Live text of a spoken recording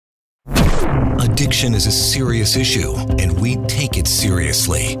Addiction is a serious issue, and we take it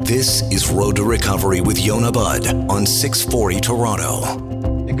seriously. This is Road to Recovery with Yonah Budd on 640 Toronto.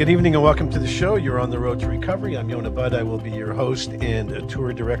 And good evening and welcome to the show. You're on the Road to Recovery. I'm Yonah Budd. I will be your host and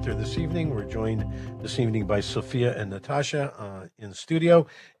tour director this evening. We're joined this evening by Sophia and Natasha in studio.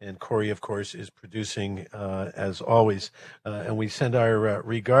 And Corey, of course, is producing as always. And we send our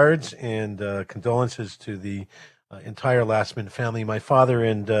regards and condolences to the entire Lastman family. My father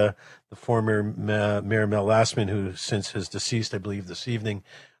and the former Mayor Mel Lastman, who since is deceased, I believe, this evening,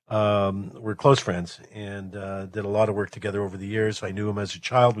 we're close friends and did a lot of work together over the years. I knew him as a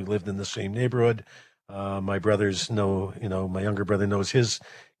child. We lived in the same neighborhood. My brothers know, my younger brother knows his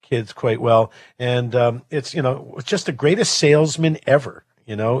kids quite well. And it's just the greatest salesman ever.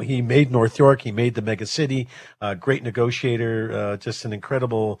 He made North York. He made the mega city. Great negotiator, just an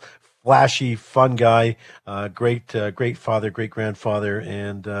incredible, flashy, fun guy, great father, great grandfather.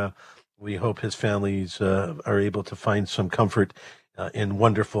 And we hope his families are able to find some comfort in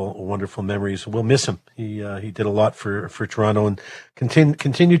wonderful memories. We'll miss him. He did a lot for Toronto and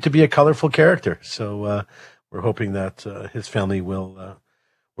continued to be a colorful character. So we're hoping that his family will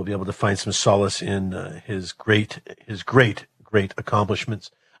be able to find some solace in his great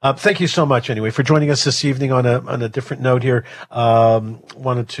accomplishments. Thank you so much, anyway, for joining us this evening on a different note here.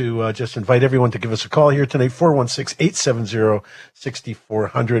 Wanted to just invite everyone to give us a call here tonight,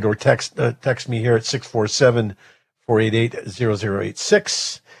 416-870-6400, or text me here at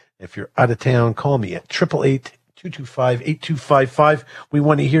 647-488-0086. If you're out of town, call me at 888-225-8255. We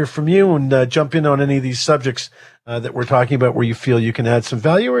want to hear from you and jump in on any of these subjects that we're talking about where you feel you can add some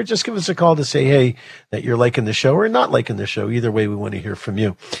value, or just give us a call to say, hey, that you're liking the show or not liking the show. Either way, we want to hear from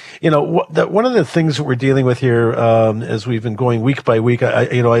you. One of the things that we're dealing with here, as we've been going week by week,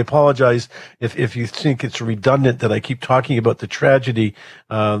 I apologize if you think it's redundant that I keep talking about the tragedy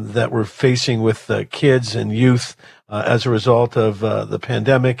that we're facing with kids and youth as a result of the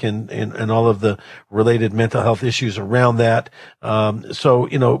pandemic and all of the related mental health issues around that. So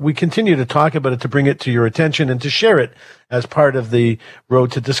we continue to talk about it, to bring it to your attention and to share it as part of the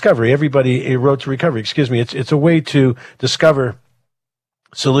road to discovery. A road to recovery, excuse me. It's a way to discover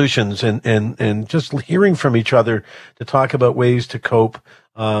solutions and just hearing from each other to talk about ways to cope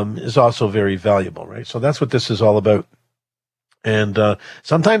is also very valuable, right? So that's what this is all about. And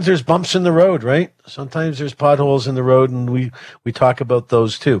sometimes there's bumps in the road, right? Sometimes there's potholes in the road, and we talk about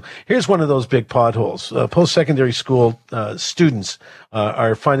those too. Here's one of those big potholes. Post-secondary school students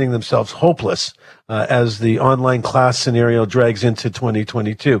are finding themselves hopeless as the online class scenario drags into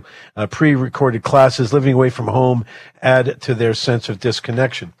 2022. Pre-recorded classes, living away from home, add to their sense of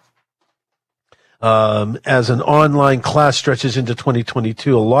disconnection. As an online class stretches into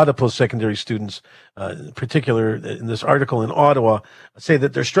 2022, a lot of post-secondary students, in particular in this article in Ottawa, say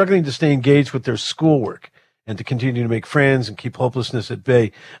that they're struggling to stay engaged with their schoolwork and to continue to make friends and keep hopelessness at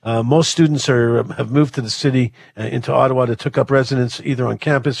bay. Most students have moved to the city, into Ottawa, to took up residence either on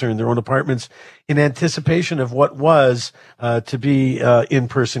campus or in their own apartments in anticipation of what was to be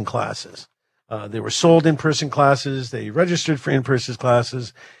in-person classes. They were sold in-person classes. They registered for in-person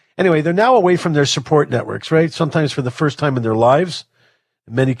classes. Anyway, they're now away from their support networks, right? Sometimes for the first time in their lives.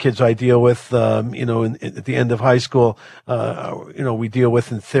 Many kids I deal with, at the end of high school, we deal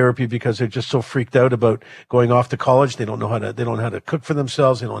with in therapy because they're just so freaked out about going off to college. They don't know how to cook for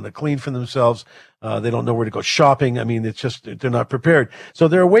themselves. They don't know how to clean for themselves. They don't know where to go shopping. I mean, it's just, they're not prepared. So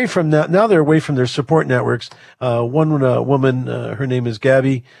they're away from that. Now they're away from their support networks. One woman, her name is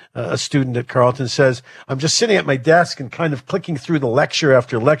Gabby, a student at Carleton, says, I'm just sitting at my desk and kind of clicking through the lecture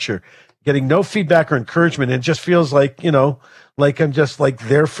after lecture, getting no feedback or encouragement. And it just feels like, like I'm just like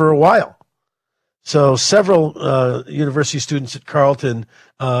there for a while. So several university students at Carleton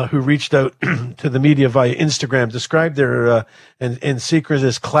who reached out to the media via Instagram described their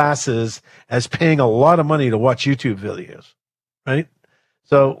asynchronous classes as paying a lot of money to watch YouTube videos, right?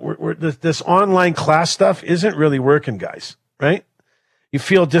 So this online class stuff isn't really working, guys, right? You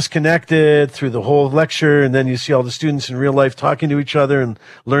feel disconnected through the whole lecture, and then you see all the students in real life talking to each other and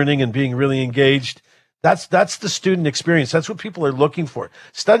learning and being really engaged. That's the student experience. That's what people are looking for.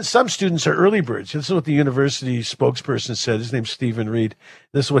 Some students are early birds. This is what the university spokesperson said. His name's Stephen Reed.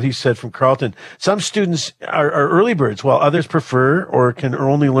 This is what he said from Carleton. Some students are early birds, while others prefer or can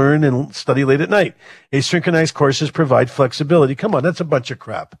only learn and study late at night. Asynchronized courses provide flexibility. Come on, that's a bunch of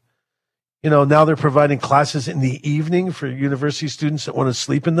crap. Now they're providing classes in the evening for university students that want to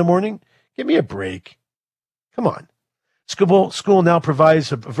sleep in the morning. Give me a break. Come on. School now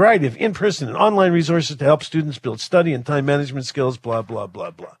provides a variety of in-person and online resources to help students build study and time management skills, blah, blah,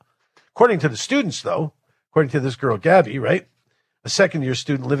 blah, blah. According to the students, though, according to this girl, Gabby, right? a second-year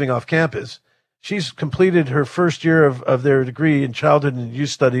student living off campus. She's completed her first year of their degree in childhood and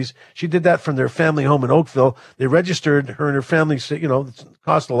youth studies. She did that from their family home in Oakville. They registered, her and her family, it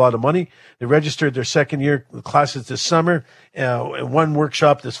cost a lot of money. They registered their second year classes this summer, and one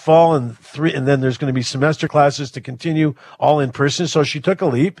workshop this fall, and then there's going to be semester classes to continue all in person. So she took a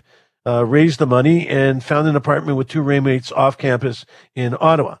leap, raised the money, and found an apartment with 2 roommates off campus in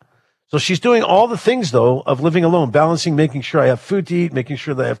Ottawa. So she's doing all the things, though, of living alone, balancing, making sure I have food to eat, making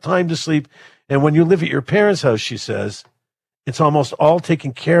sure that I have time to sleep. And when you live at your parents' house, she says, it's almost all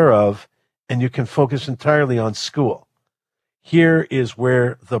taken care of, and you can focus entirely on school. Here is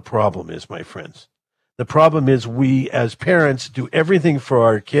where the problem is, my friends. The problem is we, as parents, do everything for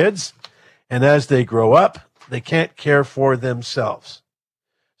our kids, and as they grow up, they can't care for themselves.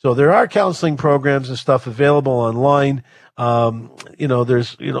 So there are counseling programs and stuff available online. The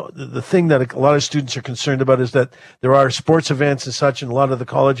thing that a lot of students are concerned about is that there are sports events and such in a lot of the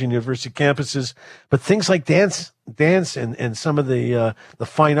college and university campuses, but things like dance and some of the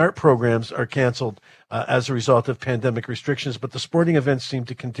fine art programs are canceled as a result of pandemic restrictions, but the sporting events seem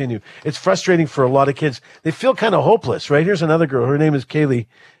to continue. It's frustrating for a lot of kids. They feel kind of hopeless, right? Here's another girl. Her name is Kaylee,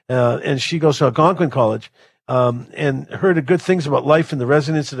 and she goes to Algonquin College. And heard good things about life in the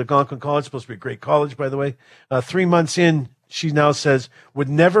residence at Algonquin College. Supposed to be a great college, by the way. 3 months in, she now says, would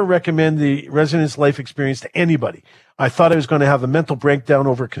never recommend the residence life experience to anybody. I thought I was going to have a mental breakdown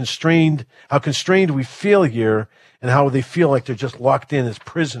over how constrained we feel here and how they feel like they're just locked in as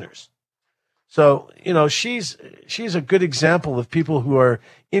prisoners. So, she's a good example of people who are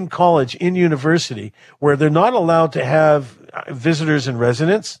in college, in university, where they're not allowed to have visitors and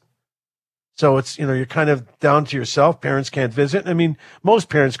residents. So it's, you're kind of down to yourself. Parents can't visit. I mean, most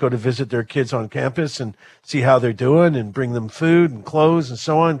parents go to visit their kids on campus and see how they're doing and bring them food and clothes and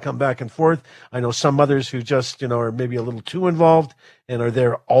so on, come back and forth. I know some mothers who just, are maybe a little too involved and are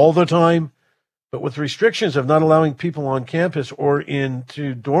there all the time. But with restrictions of not allowing people on campus or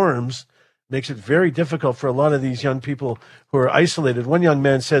into dorms, makes it very difficult for a lot of these young people who are isolated. One young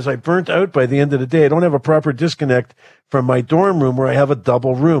man says, I burnt out by the end of the day. I don't have a proper disconnect from my dorm room where I have a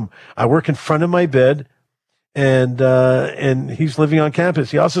double room. I work in front of my bed, and he's living on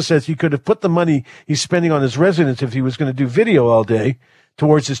campus. He also says he could have put the money he's spending on his residence if he was going to do video all day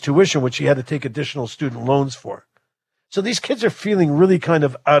towards his tuition, which he had to take additional student loans for. So these kids are feeling really kind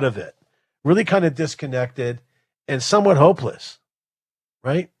of out of it, really kind of disconnected and somewhat hopeless,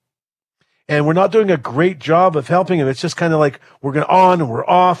 right? And we're not doing a great job of helping them. It's just kind of like we're going on and we're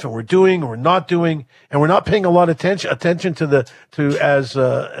off and we're doing and we're not doing, and we're not paying a lot of attention to as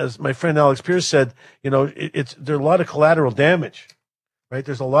my friend Alex Pierce said, there's a lot of collateral damage, right?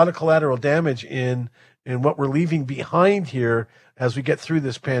 There's a lot of collateral damage in what we're leaving behind here as we get through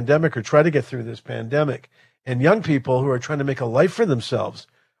this pandemic or try to get through this pandemic. And young people who are trying to make a life for themselves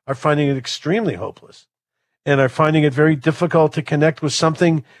are finding it extremely hopeless and are finding it very difficult to connect with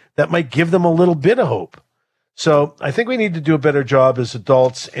something that might give them a little bit of hope. So I think we need to do a better job as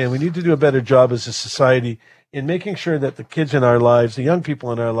adults, and we need to do a better job as a society in making sure that the kids in our lives, the young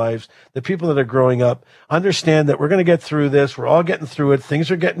people in our lives, the people that are growing up, understand that we're going to get through this. We're all getting through it.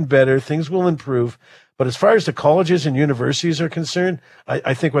 Things are getting better. Things will improve. But as far as the colleges and universities are concerned,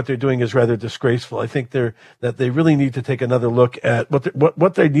 I think what they're doing is rather disgraceful. I think that they really need to take another look at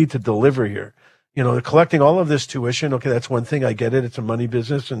what they need to deliver here. They're collecting all of this tuition. Okay, that's one thing. I get it. It's a money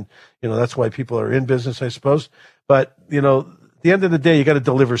business, and that's why people are in business, I suppose. But at the end of the day, you got to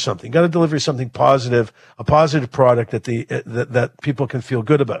deliver something. You got to deliver something positive, a positive product that people can feel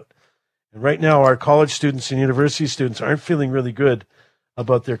good about. And right now, our college students and university students aren't feeling really good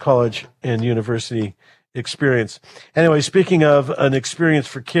about their college and university experience. Anyway, speaking of an experience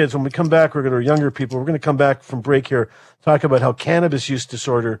for kids, when we come back, we're going to younger people. We're going to come back from break here, talk about how cannabis use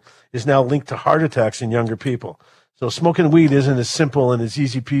disorder is now linked to heart attacks in younger people. So smoking weed isn't as simple and as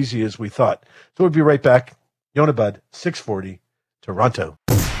easy peasy as we thought. So we'll be right back. Yonah Bud, 640, Toronto.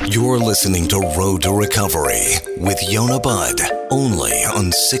 You're listening to Road to Recovery with Yonah Bud, only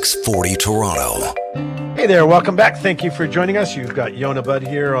on 640 Toronto. Hey there, welcome back. Thank you for joining us. You've got Yonah Bud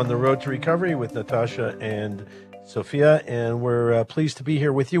here on the Road to Recovery with Natasha and Sophia, and we're pleased to be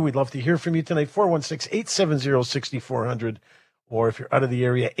here with you. We'd love to hear from you tonight, 416-870-6400, or if you're out of the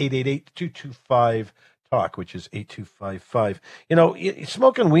area, 888-225-TALK, which is 8255.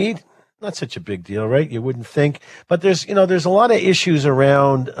 Smoking weed, not such a big deal, right? You wouldn't think. But there's a lot of issues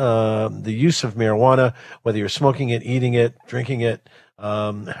around the use of marijuana, whether you're smoking it, eating it, drinking it,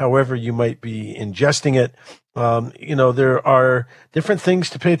 however you might be ingesting it. There are different things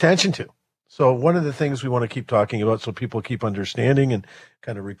to pay attention to. So one of the things we want to keep talking about so people keep understanding and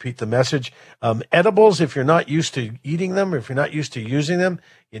kind of repeat the message, edibles, if you're not used to eating them or if you're not used to using them,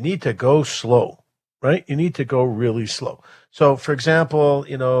 you need to go slow, right? You need to go really slow. So for example,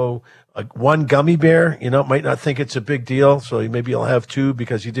 one gummy bear, might not think it's a big deal. So maybe you'll have two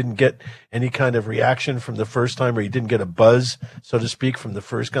because you didn't get any kind of reaction from the first time, or you didn't get a buzz, so to speak, from the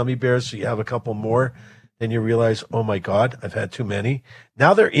first gummy bear. So you have a couple more. Then you realize, oh my God, I've had too many.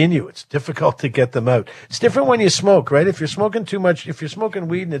 Now they're in you. It's difficult to get them out. It's different when you smoke, right? If you're smoking too much, if you're smoking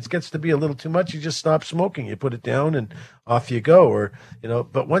weed and it gets to be a little too much, you just stop smoking. You put it down and off you go. Or,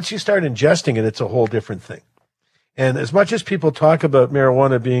 but once you start ingesting it, it's a whole different thing. And as much as people talk about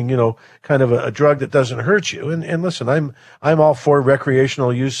marijuana being, kind of a drug that doesn't hurt you, and listen, I'm all for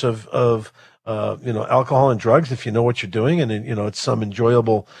recreational use of alcohol and drugs if you know what you're doing, and it's some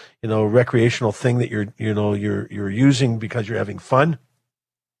enjoyable, recreational thing that you're using because you're having fun,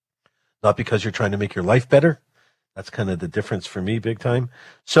 not because you're trying to make your life better. That's kind of the difference for me, big time.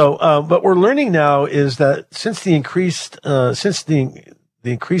 So, what we're learning now is that since the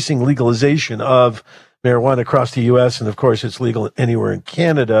increasing legalization of marijuana across the U.S., and of course it's legal anywhere in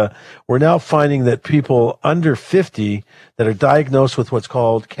Canada, we're now finding that people under 50 that are diagnosed with what's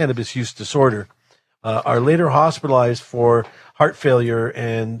called cannabis use disorder are later hospitalized for heart failure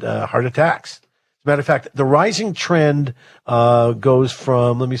and heart attacks. As a matter of fact, the rising trend goes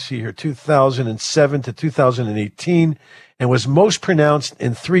from, 2007 to 2018, and was most pronounced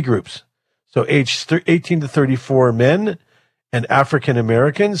in three groups. So age 18 to 34 men and African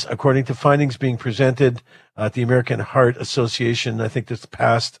Americans, according to findings being presented at the American Heart Association, I think this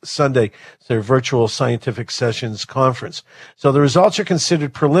past Sunday, it's their virtual scientific sessions conference. So the results are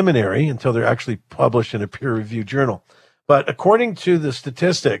considered preliminary until they're actually published in a peer-reviewed journal. But according to the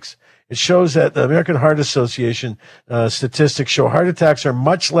statistics, it shows that the American Heart Association statistics show heart attacks are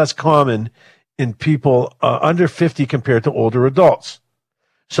much less common in people under 50 compared to older adults.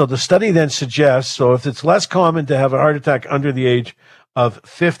 So the study then suggests, so if it's less common to have a heart attack under the age of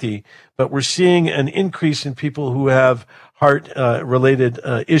 50, but we're seeing an increase in people who have heart related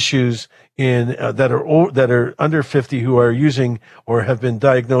issues that are under 50 who are using or have been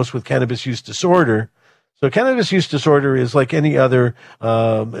diagnosed with cannabis use disorder. So cannabis use disorder is like any other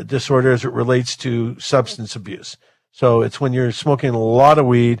disorder as it relates to substance abuse. So it's when you're smoking a lot of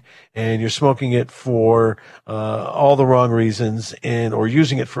weed and you're smoking it for all the wrong reasons, or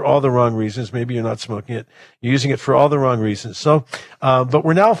using it for all the wrong reasons. Maybe you're not smoking it, you're using it for all the wrong reasons. So, but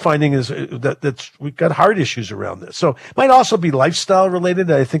we're now finding is that we've got heart issues around this. So it might also be lifestyle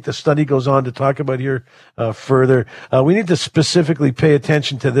related. I think the study goes on to talk about here further. We need to specifically pay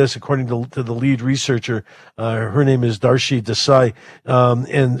attention to this, according to the lead researcher. Her name is Darshi Desai,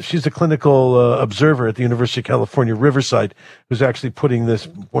 and she's a clinical observer at the University of California, Riverside, who's actually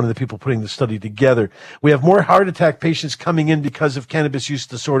one of the people putting the study together. We have more heart attack patients coming in because of cannabis use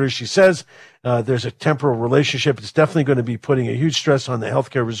disorder. She says there's a temporal relationship. It's definitely going to be putting a huge stress on the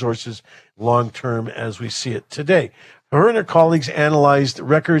healthcare resources long term as we see it today. Her and her colleagues analyzed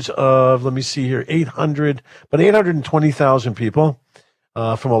records of, 820,000 people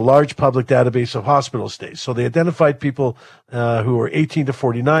from a large public database of hospital stays. So they identified people who were 18 to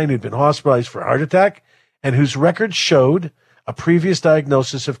 49 who'd been hospitalized for heart attack and whose records showed a previous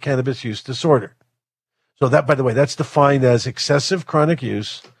diagnosis of cannabis use disorder. So that, by the way, that's defined as excessive chronic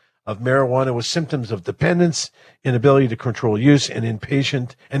use of marijuana with symptoms of dependence, inability to control use, and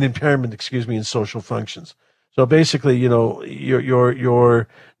impairment, in social functions. So basically, you're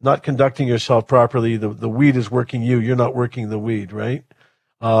not conducting yourself properly. The weed is working you. You're not working the weed, right?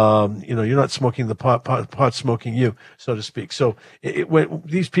 You're not smoking the pot smoking you, so to speak. So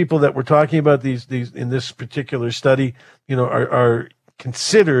these people that we're talking about, these in this particular study, are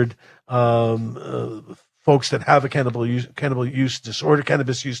considered folks that have a cannabis use disorder,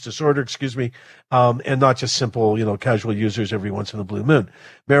 and not just simple, casual users every once in a blue moon.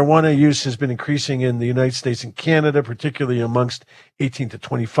 Marijuana use has been increasing in the United States and Canada, particularly amongst 18 to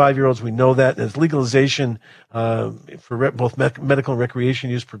 25-year-olds. We know that as legalization for both medical and recreation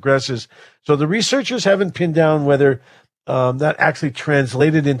use progresses. So the researchers haven't pinned down whether that actually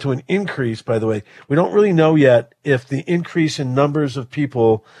translated into an increase. By the way, we don't really know yet if the increase in numbers of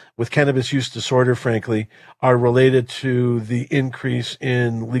people with cannabis use disorder, frankly, are related to the increase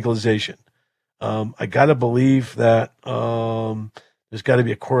in legalization. I got to believe that there's got to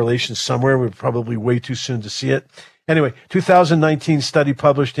be a correlation somewhere. We're probably way too soon to see it. Anyway, 2019 study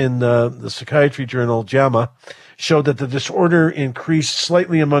published in the psychiatry journal JAMA showed that the disorder increased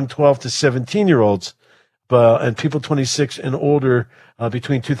slightly among 12 to 17-year-olds, and people 26 and older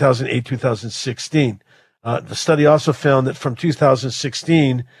between 2008 2016. The study also found that from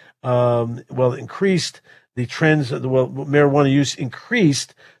 2016, increased the trends of marijuana use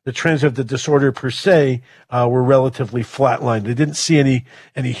increased. The trends of the disorder per se were relatively flatlined. They didn't see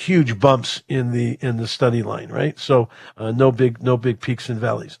any huge bumps in the study line, right? So no big peaks and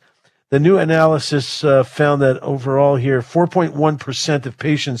valleys. The new analysis found that overall here, 4.1% of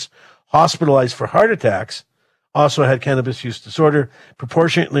patients hospitalized for heart attacks also had cannabis use disorder.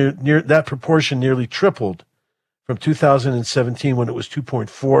 That proportion nearly tripled from 2017 when it was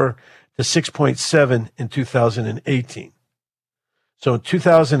 2.4 to 6.7 in 2018. So in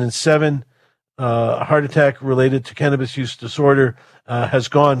 2007, a heart attack related to cannabis use disorder has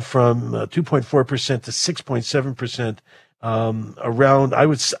gone from 2.4% to 6.7%. Around,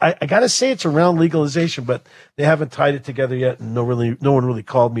 I gotta say it's around legalization, but they haven't tied it together yet, and no one really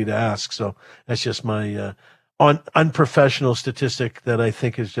called me to ask. So that's just my unprofessional statistic that I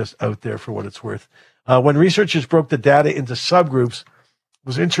think is just out there for what it's worth. When researchers broke the data into subgroups, it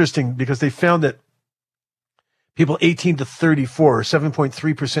was interesting because they found that people 18 to 34,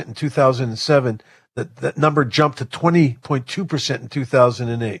 7.3% in 2007, that number jumped to 20.2% in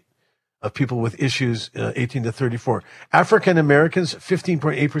 2008 of people with issues 18 to 34. African Americans,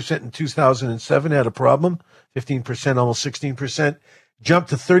 15.8% in 2007 had a problem, 15%, almost 16%, jumped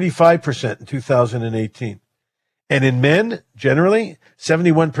to 35% in 2018. And in men, generally,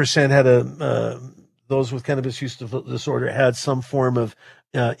 71% had those with cannabis use disorder had some form of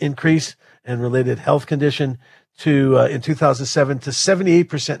increase and related health condition in 2007 to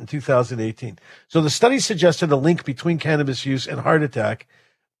 78% in 2018. So the study suggested a link between cannabis use and heart attack,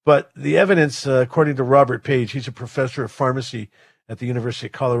 but the evidence, according to Robert Page, he's a professor of pharmacy at the University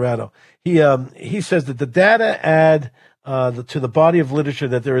of Colorado, he says that the data add to the body of literature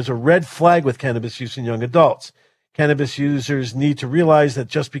that there is a red flag with cannabis use in young adults. Cannabis users need to realize that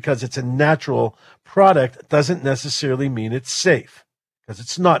just because it's a natural product doesn't necessarily mean it's safe, because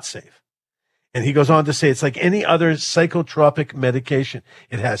it's not safe. And he goes on to say it's like any other psychotropic medication.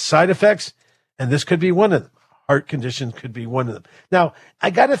 It has side effects, and this could be one of them. Heart conditions could be one of them. Now, I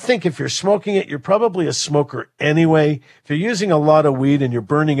got to think if you're smoking it, you're probably a smoker anyway. If you're using a lot of weed and you're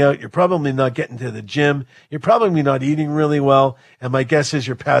burning out, you're probably not getting to the gym. You're probably not eating really well. And my guess is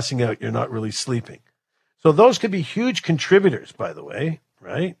you're passing out. You're not really sleeping. So those could be huge contributors, by the way,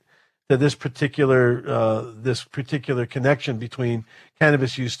 right, to this particular connection between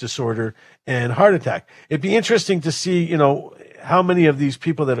cannabis use disorder and heart attack. It'd be interesting to see, how many of these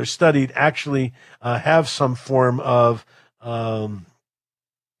people that are studied actually have some form of, number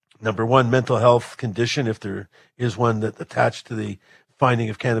one, mental health condition, if there is one that attached to the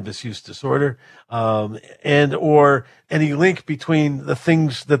finding of cannabis use disorder, and or any link between the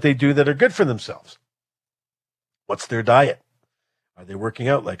things that they do that are good for themselves. What's their diet? Are they working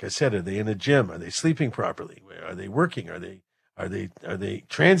out? Like I said, are they in a gym? Are they sleeping properly? Are they working? Are they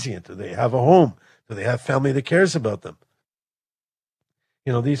transient? Do they have a home? Do they have family that cares about them?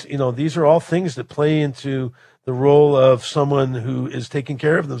 These are all things that play into the role of someone who is taking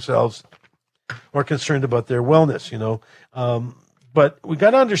care of themselves or concerned about their wellness, But we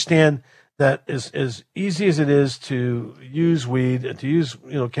got to understand that as easy as it is to use weed, to use,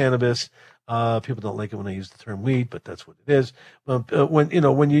 cannabis, people don't like it when I use the term weed, but that's what it is.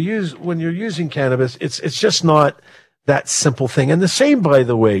 When you're using cannabis, it's just not that simple thing. And the same, by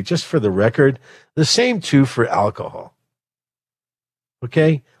the way, just for the record, the same too for alcohol.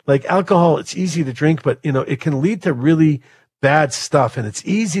 Okay? Like alcohol, it's easy to drink, but it can lead to really bad stuff. And it's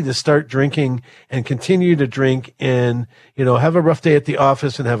easy to start drinking and continue to drink and, have a rough day at the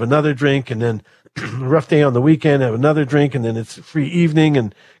office and have another drink, and then a rough day on the weekend, have another drink, and then it's a free evening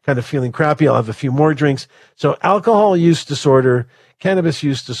and kind of feeling crappy. I'll have a few more drinks. So alcohol use disorder, cannabis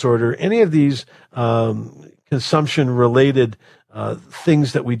use disorder, any of these consumption related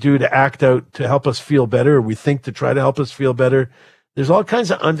things that we do to act out to help us feel better, or we think to try to help us feel better, there's all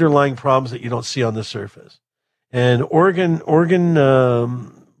kinds of underlying problems that you don't see on the surface. And organ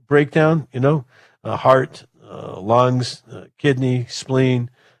breakdown, heart, lungs, kidney, spleen,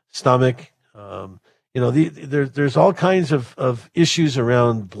 stomach, there's all kinds of issues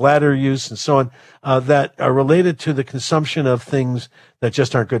around bladder use and so on that are related to the consumption of things that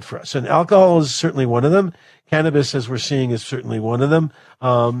just aren't good for us. And alcohol is certainly one of them. Cannabis, as we're seeing, is certainly one of them.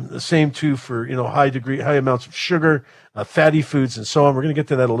 The same too for high amounts of sugar, fatty foods, and so on. We're going to get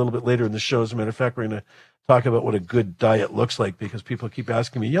to that a little bit later in the show. As a matter of fact, we're going to talk about what a good diet looks like, because people keep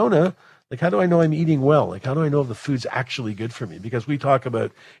asking me, Yonah, how do I know I'm eating well? How do I know if the food's actually good for me? Because we talk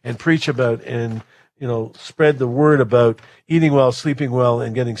about and preach about and spread the word about eating well, sleeping well,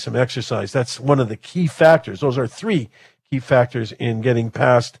 and getting some exercise. That's one of the key factors. Those are three key factors in getting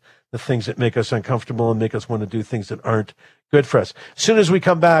past the things that make us uncomfortable and make us want to do things that aren't good for us. As soon as we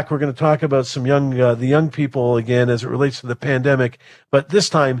come back, we're going to talk about some the young people again as it relates to the pandemic, but this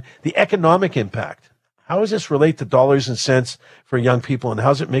time the economic impact. How does this relate to dollars and cents for young people, and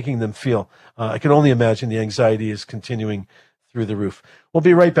how's it making them feel? I can only imagine the anxiety is continuing through the roof. We'll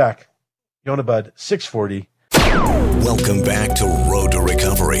be right back. Yonah Budd, 640. Welcome back to Road to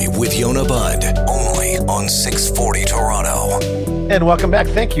Recovery with Yonah Budd, only on 640 Toronto. And welcome back.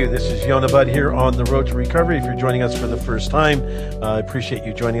 Thank you. This is Yonah Budd here on the Road to Recovery. If you're joining us for the first time, I appreciate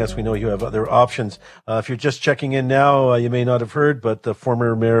you joining us. We know you have other options. If you're just checking in now, you may not have heard, but the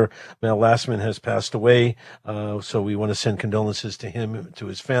former Mayor, Mel Lastman, has passed away. So we want to send condolences to him, to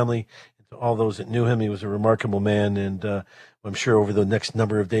his family, to all those that knew him. He was a remarkable man, and I'm sure over the next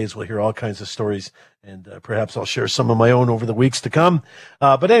number of days we'll hear all kinds of stories, and perhaps I'll share some of my own over the weeks to come.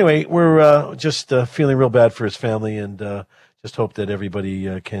 But anyway, we're just feeling real bad for his family, and just hope that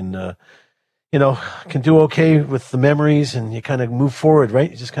everybody can do okay with the memories, and you kind of move forward, right?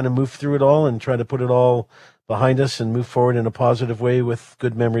 You just kind of move through it all and try to put it all behind us and move forward in a positive way with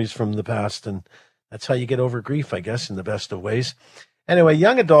good memories from the past. And that's how you get over grief, I guess, in the best of ways. Anyway,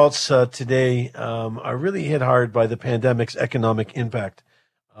 young adults today are really hit hard by the pandemic's economic impact.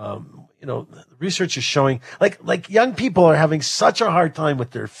 Research is showing like young people are having such a hard time with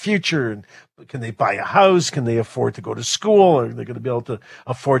their future. And can they buy a house? Can they afford to go to school? Are they going to be able to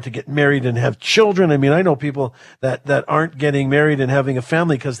afford to get married and have children? I mean, I know people that aren't getting married and having a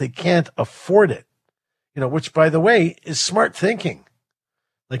family because they can't afford it, which, by the way, is smart thinking.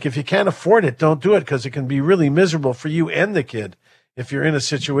 Like, if you can't afford it, don't do it, because it can be really miserable for you and the kid if you're in a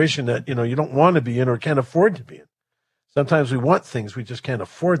situation that, you don't want to be in or can't afford to be in. Sometimes we want things, we just can't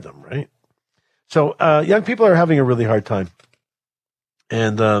afford them, right? So young people are having a really hard time.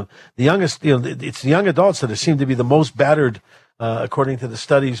 And the youngest, it's the young adults that seem to be the most battered, according to the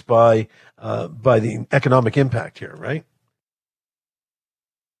studies, by the economic impact here, right?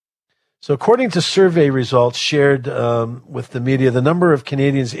 So according to survey results shared with the media, the number of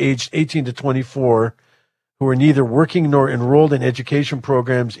Canadians aged 18 to 24 who are neither working nor enrolled in education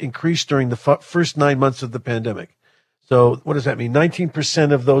programs increased during the first 9 months of the pandemic. So what does that mean?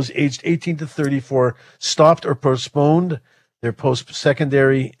 19% of those aged 18 to 34 stopped or postponed their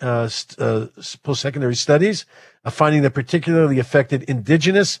post-secondary studies, a finding that particularly affected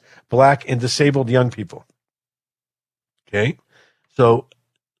Indigenous, Black, and disabled young people. Okay, so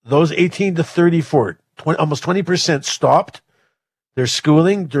those 18 to 34, almost 20% stopped their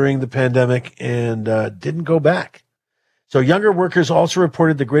schooling during the pandemic and didn't go back. So younger workers also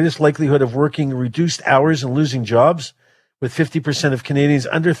reported the greatest likelihood of working reduced hours and losing jobs, with 50% of Canadians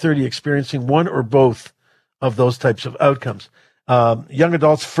under 30 experiencing one or both of those types of outcomes. Young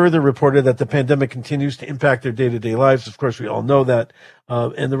adults further reported that the pandemic continues to impact their day-to-day lives. Of course, we all know that.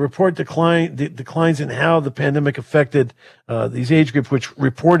 And the report declines in how the pandemic affected these age groups, which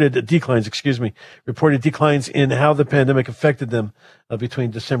reported declines in how the pandemic affected them between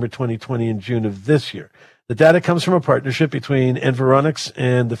December 2020 and June of this year. The data comes from a partnership between Environics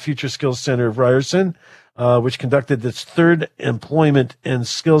and the Future Skills Center of Ryerson, which conducted its third employment and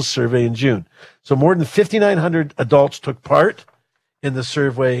skills survey in June. So more than 5,900 adults took part in the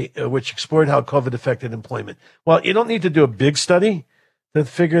survey, which explored how COVID affected employment. Well, you don't need to do a big study to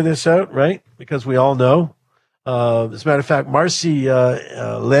figure this out, right? Because we all know. As a matter of fact, Marcy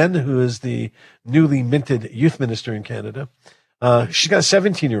Len, who is the newly minted youth minister in Canada, she's got a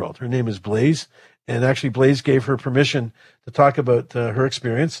 17-year-old. Her name is Blaze. And actually, Blaze gave her permission to talk about her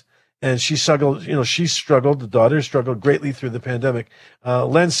experience. And the daughter struggled greatly through the pandemic.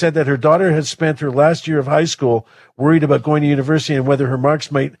 Len said that her daughter had spent her last year of high school worried about going to university and whether her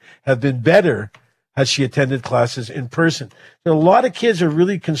marks might have been better had she attended classes in person. So a lot of kids are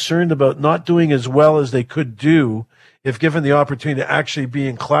really concerned about not doing as well as they could do if given the opportunity to actually be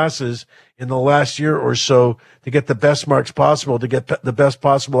in classes in the last year or so to get the best marks possible, to get the best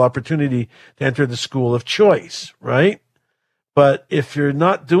possible opportunity to enter the school of choice, right? But if you're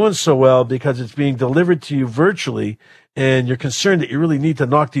not doing so well because it's being delivered to you virtually and you're concerned that you really need to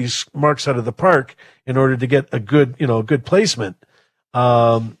knock these marks out of the park in order to get a good placement,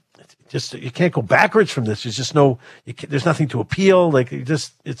 you can't go backwards from this. There's just there's nothing to appeal. We're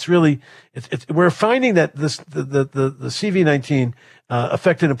finding that the CV-19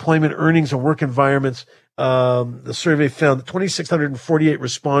 affected employment, earnings, and work environments. The survey found that 2,648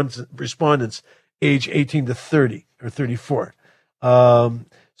 respondents age 18 to 30 or 34.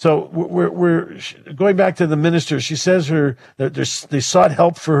 So we're going back to the minister. She says they sought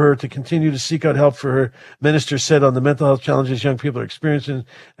help for her to continue to seek out help for her. Minister said on the mental health challenges young people are experiencing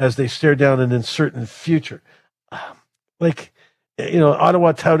as they stare down an uncertain future.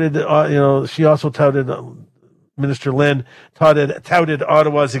 Ottawa touted, she also touted, Minister Len touted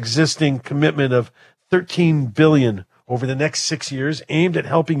Ottawa's existing commitment of $13 billion over the next 6 years, aimed at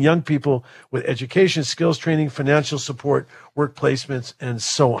helping young people with education, skills training, financial support, work placements, and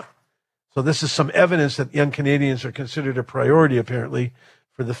so on. So this is some evidence that young Canadians are considered a priority, apparently,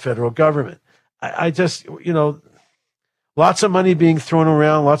 for the federal government. I just, lots of money being thrown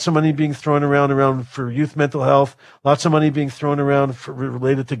around for youth mental health, lots of money being thrown around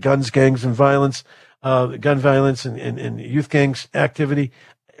related to guns, gangs, and violence, gun violence and youth gangs activity,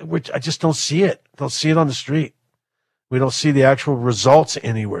 which I just don't see it. Don't see it on the street. We don't see the actual results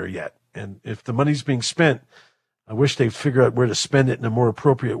anywhere yet. And if the money's being spent, I wish they'd figure out where to spend it in a more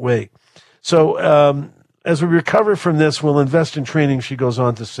appropriate way. So as we recover from this, we'll invest in training, she goes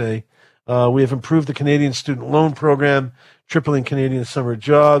on to say. We have improved the Canadian Student Loan Program, tripling Canadian summer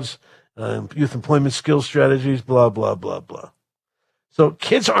jobs, youth employment skills strategies, blah, blah, blah, blah. So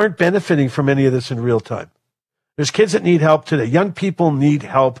kids aren't benefiting from any of this in real time. There's kids that need help today. Young people need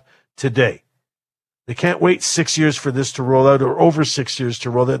help today. They can't wait 6 years for this to roll out or over 6 years to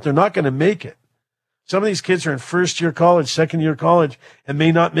roll out. They're not going to make it. Some of these kids are in first year college, second year college, and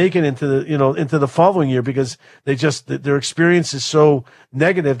may not make it into the following year because their experience is so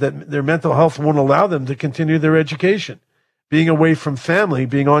negative that their mental health won't allow them to continue their education. Being away from family,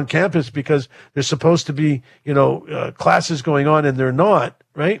 being on campus because there's supposed to be, classes going on and they're not,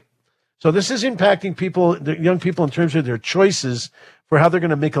 right? So this is impacting the young people in terms of their choices for how they're going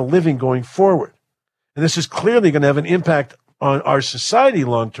to make a living going forward. And this is clearly going to have an impact on our society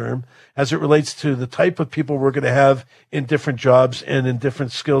long-term as it relates to the type of people we're going to have in different jobs and in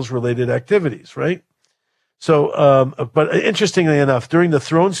different skills-related activities, right? So, but interestingly enough, during the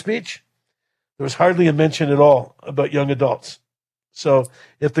throne speech, there was hardly a mention at all about young adults. So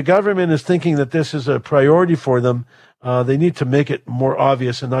if the government is thinking that this is a priority for them, they need to make it more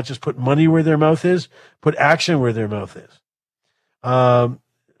obvious and not just put money where their mouth is, put action where their mouth is.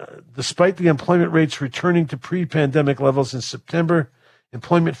 Despite the employment rates returning to pre-pandemic levels in September,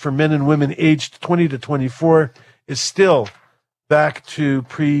 employment for men and women aged 20 to 24 is still back to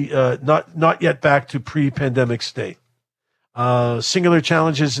not yet back to pre-pandemic state. Singular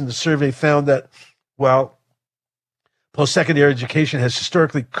challenges in the survey found that while post-secondary education has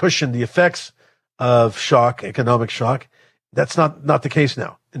historically cushioned the effects of economic shock, that's not the case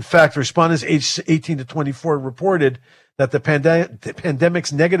now. In fact, respondents aged 18 to 24 reported that the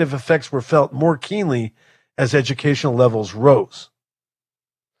pandemic's negative effects were felt more keenly as educational levels rose.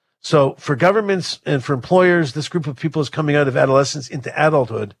 So for governments and for employers, this group of people is coming out of adolescence into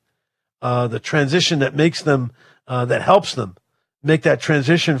adulthood. The transition that makes them, that helps them make that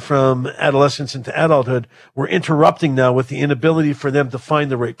transition from adolescence into adulthood, we're interrupting now with the inability for them to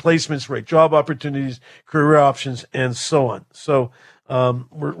find the right placements, right job opportunities, career options, and so on. So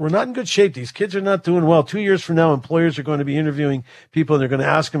we're not in good shape. These kids are not doing well. 2 years from now, employers are going to be interviewing people and they're going to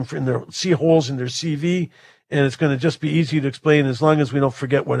ask them see holes in their CV. And it's going to just be easy to explain as long as we don't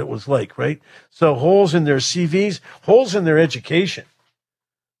forget what it was like, right? So holes in their CVs, holes in their education,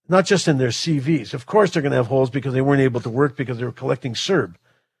 not just in their CVs. Of course, they're going to have holes because they weren't able to work because they were collecting CERB.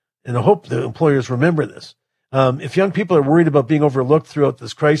 And I hope the employers remember this. If young people are worried about being overlooked throughout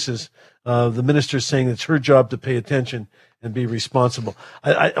this crisis, the minister is saying it's her job to pay attention and be responsible.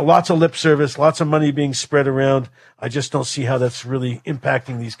 Lots of lip service, lots of money being spread around. I just don't see how that's really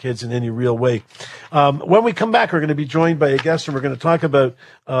impacting these kids in any real way. When we come back, we're going to be joined by a guest, and we're going to talk about,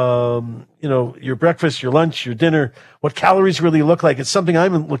 your breakfast, your lunch, your dinner, what calories really look like. It's something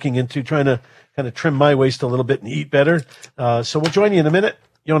I'm looking into, trying to kind of trim my waist a little bit and eat better. So we'll join you in a minute.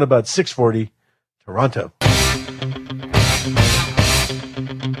 Yonah Budd, 640, Toronto.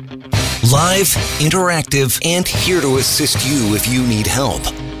 Live, interactive, and here to assist you if you need help.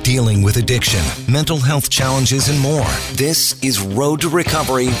 Dealing with addiction, mental health challenges, and more. This is Road to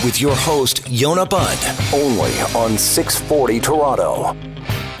Recovery with your host, Yonah Budd, only on 640 Toronto.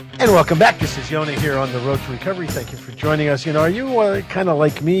 And welcome back. This is Yonah here on the Road to Recovery. Thank you for joining us. Are you kind of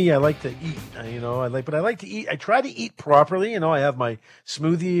like me? I like to eat. But I like to eat. I try to eat properly. I have my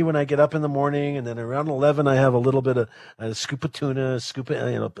smoothie when I get up in the morning, and then around 11 I have a little bit of a scoop of tuna,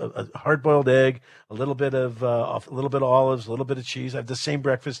 a hard-boiled egg, a little bit of olives, a little bit of cheese. I have the same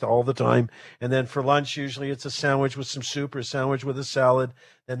breakfast all the time, and then for lunch usually it's a sandwich with some soup or a sandwich with a salad,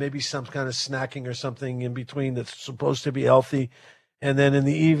 and maybe some kind of snacking or something in between that's supposed to be healthy. And then in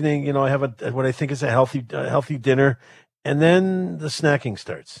the evening, I have what I think is a healthy dinner, and then the snacking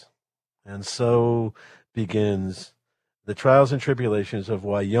starts. And so begins the trials and tribulations of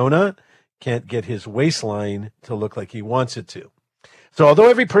why Yonah can't get his waistline to look like he wants it to. So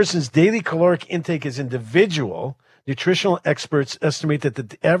although every person's daily caloric intake is individual, nutritional experts estimate that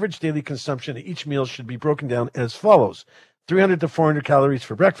the average daily consumption of each meal should be broken down as follows: 300 to 400 calories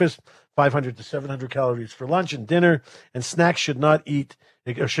for breakfast, 500 to 700 calories for lunch and dinner, and snacks should not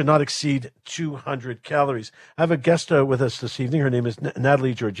exceed 200 calories. I have a guest with us this evening. Her name is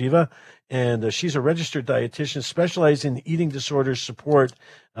Nataly Georgeiva, and she's a registered dietitian specializing in eating disorders support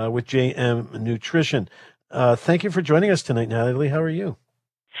with JM Nutrition. Thank you for joining us tonight, Nataly. How are you?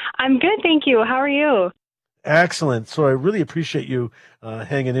 I'm good, thank you. How are you? Excellent. So I really appreciate you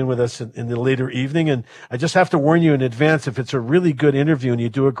hanging in with us in the later evening. And I just have to warn you in advance, if it's a really good interview and you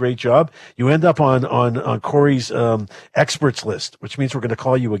do a great job, you end up on Corey's experts list, which means we're going to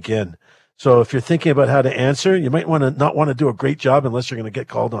call you again. So if you're thinking about how to answer, you might not want to do a great job unless you're going to get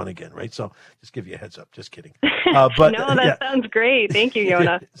called on again, right? So just give you a heads up. Just kidding. But no, that sounds great. Thank you,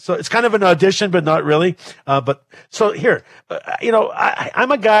 Yonah. So it's kind of an audition, but not really. But so here,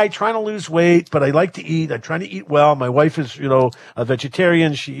 I'm a guy trying to lose weight, but I like to eat. I'm trying to eat well. My wife is, a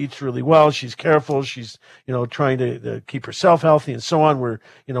vegetarian. She eats really well. She's careful. She's, trying to keep herself healthy and so on. We're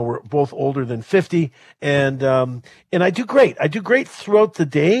both older than 50, and I do great. I do great throughout the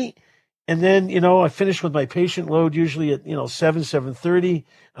day. And then, I finish with my patient load usually at, 7:30.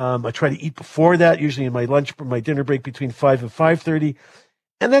 I try to eat before that, usually in my dinner break between 5 and 5:30.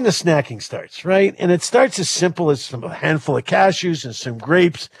 And then the snacking starts, right? And it starts as simple as a handful of cashews and some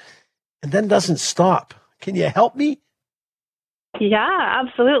grapes, and then doesn't stop. Can you help me? Yeah,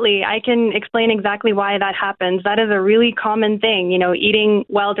 absolutely. I can explain exactly why that happens. That is a really common thing, eating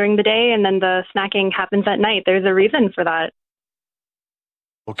well during the day and then the snacking happens at night. There's a reason for that.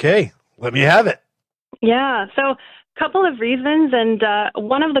 Okay. Let me have it. Yeah. So couple of reasons, and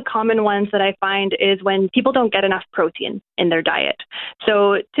one of the common ones that I find is when people don't get enough protein in their diet.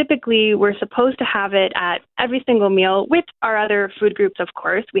 So typically we're supposed to have it at every single meal with our other food groups, of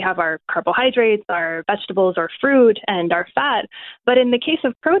course. We have our carbohydrates, our vegetables, our fruit, and our fat. But in the case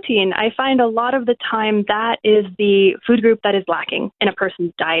of protein, I find a lot of the time that is the food group that is lacking in a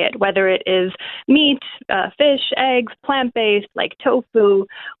person's diet, whether it is meat, fish, eggs, plant-based, like tofu.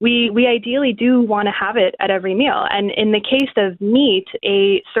 We ideally do want to have it at every meal. And in the case of meat,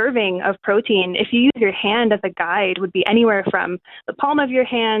 a serving of protein, if you use your hand as a guide, would be anywhere from the palm of your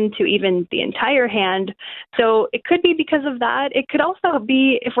hand to even the entire hand. So it could be because of that. It could also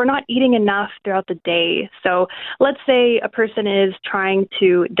be if we're not eating enough throughout the day. So let's say a person is trying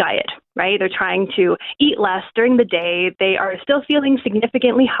to diet, right? They're trying to eat less during the day. They are still feeling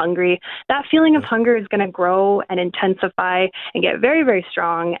significantly hungry. That feeling of hunger is going to grow and intensify and get very, very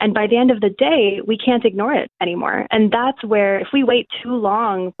strong. And by the end of the day, we can't ignore it anymore. And that's where if we wait too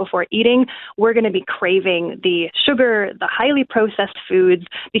long before eating, we're going to be craving the sugar, the highly processed foods,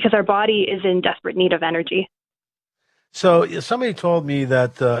 because our body is in desperate need of energy. So somebody told me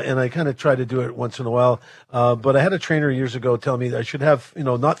that, and I kind of try to do it once in a while, but I had a trainer years ago tell me that I should have,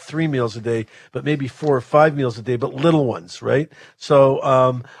 not 3 meals a day, but maybe 4 or 5 meals a day, but little ones, right? So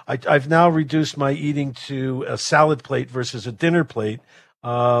I've now reduced my eating to a salad plate versus a dinner plate,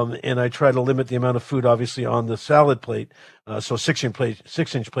 and I try to limit the amount of food, obviously, on the salad plate. So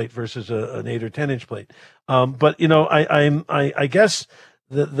 6-inch plate versus an 8 or 10-inch plate. But I guess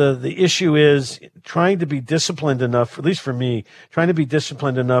the issue is trying to be disciplined enough, at least for me, trying to be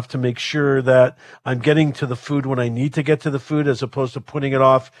disciplined enough to make sure that I'm getting to the food when I need to get to the food, as opposed to putting it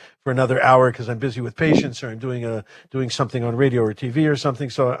off for another hour because I'm busy with patients or I'm doing something on radio or TV or something.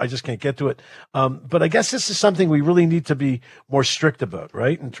 So I just can't get to it. But I guess this is something we really need to be more strict about,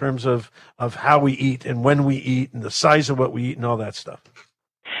 right? In terms of how we eat and when we eat and the size of what we eat and all that stuff.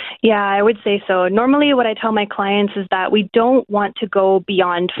 Yeah, I would say so. Normally what I tell my clients is that we don't want to go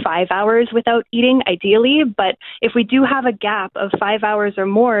beyond 5 hours without eating, ideally. But if we do have a gap of 5 hours or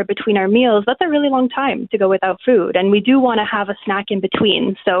more between our meals, that's a really long time to go without food. And we do want to have a snack in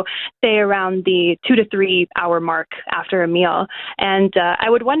between. So say around the 2 to 3 hour mark after a meal. And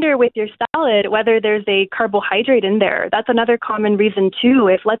I would wonder with your salad whether there's a carbohydrate in there. That's another common reason too.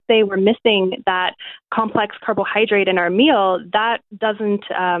 If let's say we're missing that complex carbohydrate in our meal, that doesn't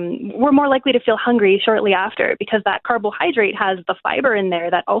we're more likely to feel hungry shortly after, because that carbohydrate has the fiber in there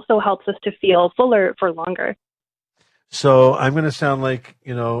that also helps us to feel fuller for longer. So I'm going to sound like,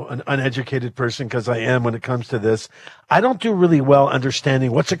 an uneducated person, because I am when it comes to this. I don't do really well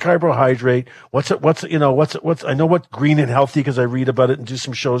understanding what's a carbohydrate, I know what green and healthy because I read about it and do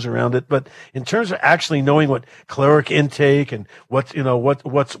some shows around it. But in terms of actually knowing what caloric intake and what's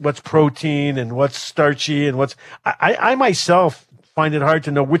protein and what's starchy and I myself find it hard to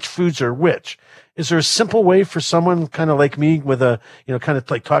know which foods are which. Is there a simple way for someone kind of like me with a, kind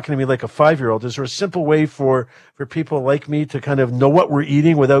of like talking to me like a 5-year-old? Is there a simple way for people like me to kind of know what we're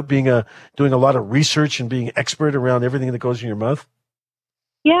eating without doing a lot of research and being expert around everything that goes in your mouth?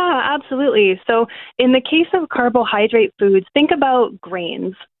 Yeah, absolutely. So in the case of carbohydrate foods, think about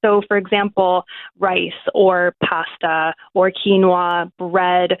grains. So for example, rice or pasta or quinoa,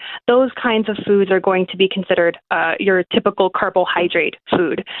 bread, those kinds of foods are going to be considered your typical carbohydrate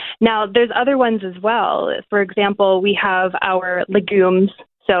food. Now, there's other ones as well. For example, we have our legumes.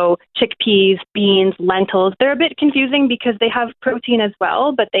 So chickpeas, beans, lentils, they're a bit confusing because they have protein as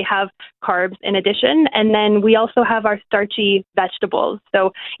well, but they have carbs in addition. And then we also have our starchy vegetables.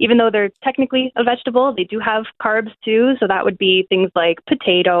 So even though they're technically a vegetable, they do have carbs too. So that would be things like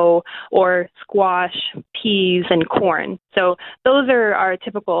potato or squash, peas, and corn. So those are our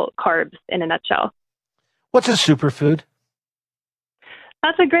typical carbs in a nutshell. What's a superfood?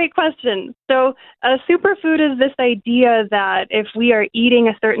 That's a great question. So a superfood is this idea that if we are eating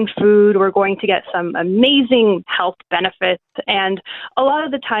a certain food, we're going to get some amazing health benefits. And a lot of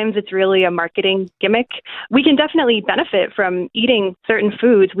the times it's really a marketing gimmick. We can definitely benefit from eating certain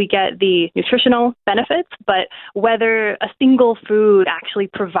foods. We get the nutritional benefits, but whether a single food actually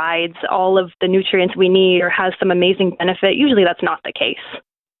provides all of the nutrients we need or has some amazing benefit, usually that's not the case.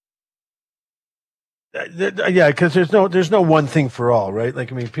 Yeah, because there's no one thing for all, right?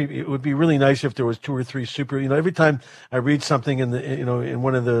 Like, I mean, it would be really nice if there was 2 or 3 super. Every time I read something in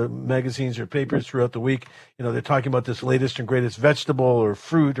one of the magazines or papers throughout the week, they're talking about this latest and greatest vegetable or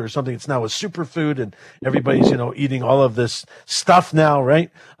fruit or something. It's now a superfood, and everybody's eating all of this stuff now,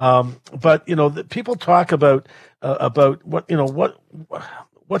 right? But people talk about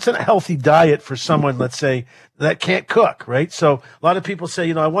what's a healthy diet for someone, let's say, that can't cook, right? So a lot of people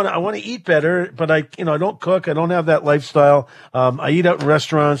say, I want to eat better, but I don't cook. I don't have that lifestyle. I eat out in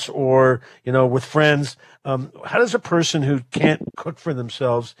restaurants or, with friends. How does a person who can't cook for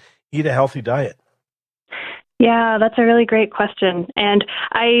themselves eat a healthy diet? Yeah, that's a really great question. And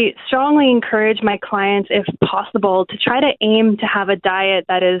I strongly encourage my clients, if possible, to try to aim to have a diet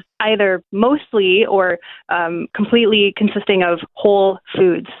that is either mostly or completely consisting of whole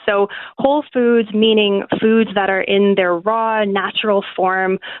foods. So whole foods meaning foods that are in their raw, natural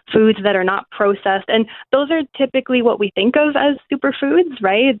form, foods that are not processed. And those are typically what we think of as superfoods,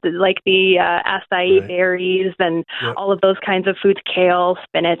 right? Like the acai berries and all of those kinds of foods, kale,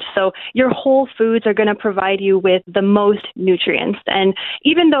 spinach. So your whole foods are going to provide you with the most nutrients. And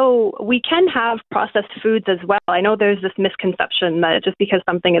even though we can have processed foods as well, I know there's this misconception that just because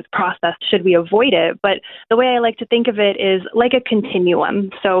something is processed, should we avoid it? But the way I like to think of it is like a continuum.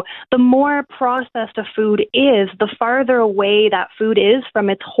 So the more processed a food is, the farther away that food is from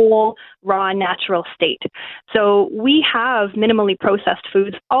its whole, raw, natural state. So we have minimally processed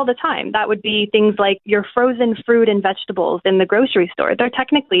foods all the time. That would be things like your frozen fruit and vegetables in the grocery store. They're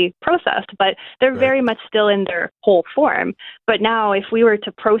technically processed, but they're very much still in their whole form. But now if we were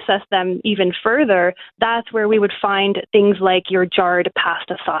to process them even further, that's where we would find things like your jarred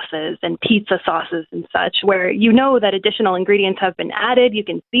pasta sauces and pizza sauces and such, where that additional ingredients have been added. You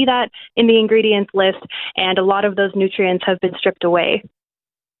can see that in the ingredients list, and a lot of those nutrients have been stripped away.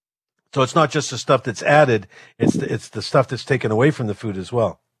 So it's not just the stuff that's added, it's the stuff that's taken away from the food as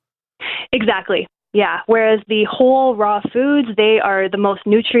well. Exactly. Yeah. Whereas the whole raw foods, they are the most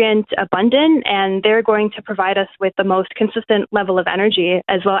nutrient abundant, and they're going to provide us with the most consistent level of energy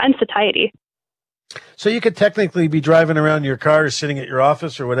as well, and satiety. So you could technically be driving around your car or sitting at your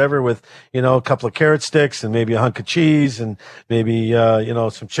office or whatever with, a couple of carrot sticks and maybe a hunk of cheese and maybe,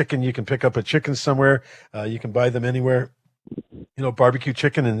 some chicken. You can pick up a chicken somewhere. You can buy them anywhere, barbecue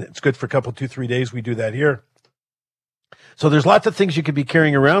chicken, and it's good for a couple, 2-3 days. We do that here. So there's lots of things you could be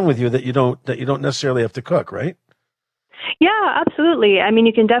carrying around with you that you don't necessarily have to cook, right? Yeah, absolutely. I mean,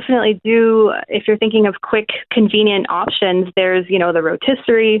 you can definitely do, if you're thinking of quick, convenient options, there's, the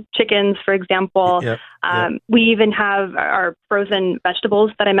rotisserie chickens, for example. We even have our frozen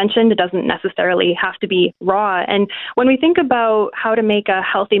vegetables that I mentioned. It doesn't necessarily have to be raw. And when we think about how to make a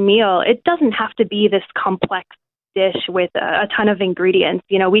healthy meal, it doesn't have to be this complex dish with a ton of ingredients.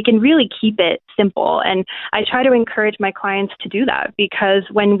 We can really keep it simple. And I try to encourage my clients to do that, because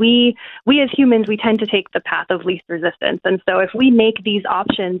when we as humans, we tend to take the path of least resistance. And so if we make these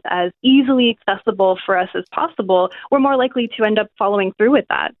options as easily accessible for us as possible, we're more likely to end up following through with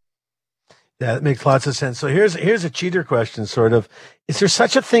that. Yeah, that makes lots of sense. So here's a cheater question, sort of. Is there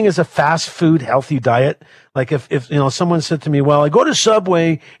such a thing as a fast food healthy diet? Like if someone said to me, well, I go to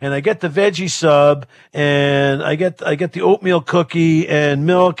Subway and I get the veggie sub and I get the oatmeal cookie and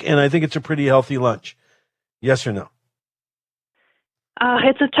milk, and I think it's a pretty healthy lunch. Yes or no?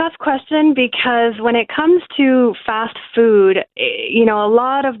 It's a tough question because when it comes to fast food, a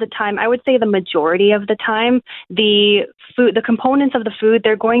lot of the time, I would say the majority of the time, the components of the food,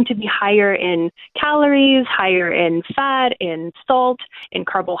 they're going to be higher in calories, higher in fat, in salt, in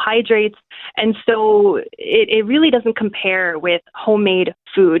carbohydrates. And so it really doesn't compare with homemade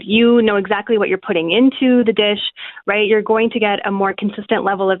food. You know exactly what you're putting into the dish, right? You're going to get a more consistent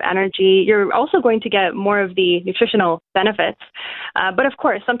level of energy. You're also going to get more of the nutritional benefits. But of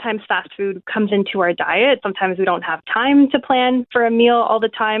course, sometimes fast food comes into our diet. Sometimes we don't have time to plan for a meal all the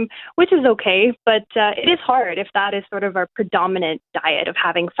time, which is okay. But it is hard if that is sort of our predominant diet of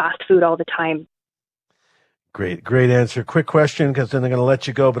having fast food all the time. Great answer. Quick question, because then I'm going to let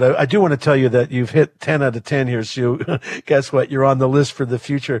you go. But I do want to tell you that you've hit 10 out of 10 here, Sue. Guess what? You're on the list for the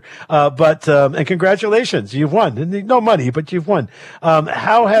future. And congratulations. You've won. No money, but you've won.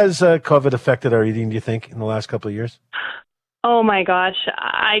 How has COVID affected our eating, do you think, in the last couple of years? Oh my gosh,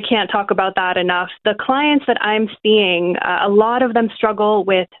 I can't talk about that enough. The clients that I'm seeing, a lot of them struggle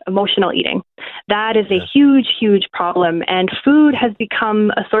with emotional eating. That is a huge, huge problem. And food has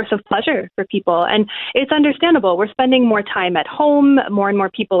become a source of pleasure for people. And it's understandable. We're spending more time at home. More and more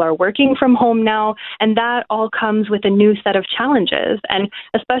people are working from home now. And that all comes with a new set of challenges. And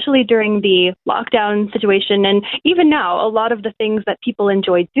especially during the lockdown situation, and even now, a lot of the things that people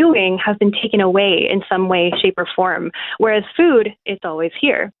enjoy doing have been taken away in some way, shape, or form. Whereas food, it's always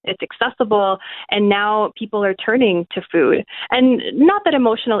here. It's accessible. And now people are turning to food. And not that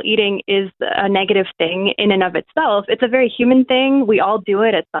emotional eating is a negative thing in and of itself. It's a very human thing. We all do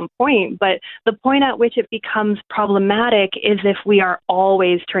it at some point. But the point at which it becomes problematic is if we are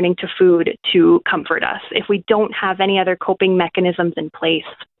always turning to food to comfort us, if we don't have any other coping mechanisms in place.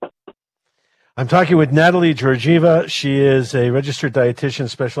 I'm talking with Nataly Georgeiva. She is a registered dietitian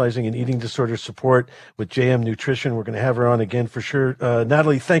specializing in eating disorder support with JM Nutrition. We're going to have her on again for sure.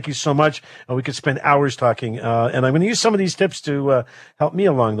 Nataly, thank you so much. We could spend hours talking, and I'm going to use some of these tips to help me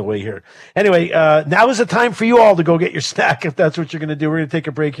along the way here. Anyway, now is the time for you all to go get your snack if that's what you're going to do. We're going to take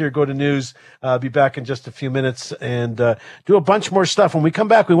a break here, go to news, be back in just a few minutes, and do a bunch more stuff. When we come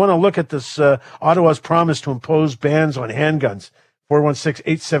back, we want to look at this Ottawa's promise to impose bans on handguns.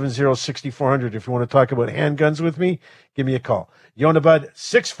 416-870-6400. If you want to talk about handguns with me, give me a call. Yonah Bud,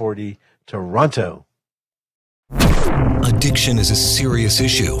 640, Toronto. Addiction is a serious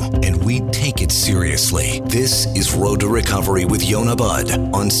issue, and we take it seriously. This is Road to Recovery with Yonah Bud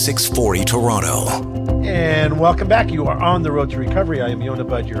on 640 Toronto. And welcome back. You are on the Road to Recovery. I am Yonah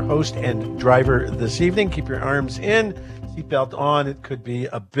Bud, your host and driver this evening. Keep your arms in, seatbelt on. It could be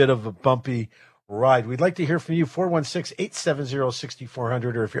a bit of a bumpy ride. We'd like to hear from you,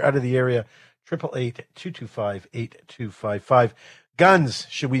 416-870-6400, or if you're out of the area, 888-225-8255. Guns,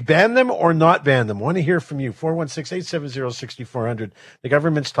 should we ban them or not ban them? I want to hear from you, 416-870-6400. The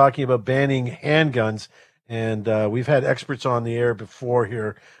government's talking about banning handguns, and we've had experts on the air before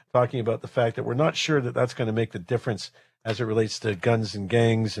here talking about the fact that we're not sure that that's going to make the difference as it relates to guns and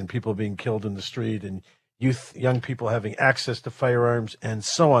gangs and people being killed in the street and young people having access to firearms and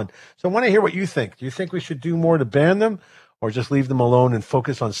so on. So I want to hear what you think. Do you think we should do more to ban them or just leave them alone and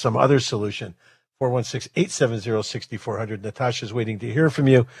focus on some other solution? 416-870-6400. Natasha's waiting to hear from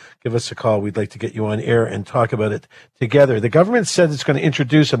you. Give us a call. We'd like to get you on air and talk about it together. The government said it's going to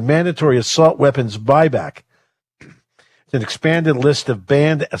introduce a mandatory assault weapons buyback. It's an expanded list of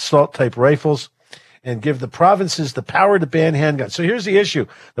banned assault-type rifles and give the provinces the power to ban handguns. So here's the issue.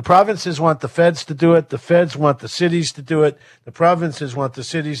 The provinces want the feds to do it. The feds want the cities to do it. The provinces want the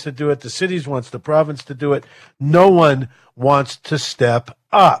cities to do it. The cities wants the province to do it. No one wants to step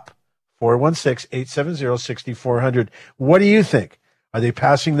up. 416-870-6400. What do you think? Are they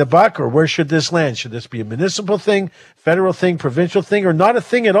passing the buck, or where should this land? Should this be a municipal thing, federal thing, provincial thing, or not a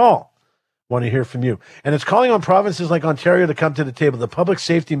thing at all? Want to hear from you. And it's calling on provinces like Ontario to come to the table. The Public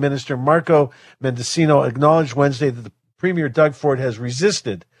Safety Minister, Marco Mendicino, acknowledged Wednesday that the Premier, Doug Ford, has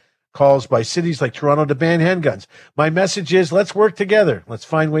resisted calls by cities like Toronto to ban handguns. My message is, let's work together. Let's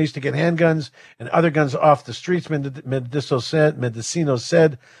find ways to get handguns and other guns off the streets. Mendicino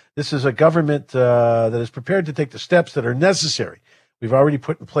said this is a government that is prepared to take the steps that are necessary. We've already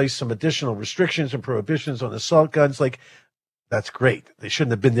put in place some additional restrictions and prohibitions on assault guns. That's great. They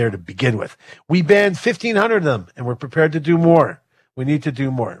shouldn't have been there to begin with. We banned 1,500 of them, and we're prepared to do more. We need to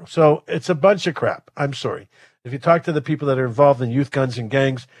do more. So it's a bunch of crap. I'm sorry. If you talk to the people that are involved in youth guns and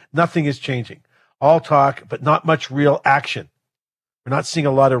gangs, nothing is changing. All talk, but not much real action. We're not seeing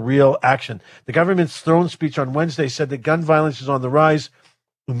a lot of real action. The government's throne speech on Wednesday said that gun violence is on the rise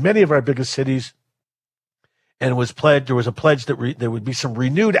in many of our biggest cities, and there was a pledge that there would be some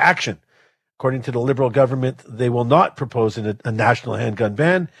renewed action. According to the Liberal government, they will not propose a national handgun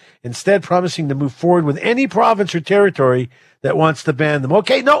ban, instead promising to move forward with any province or territory that wants to ban them.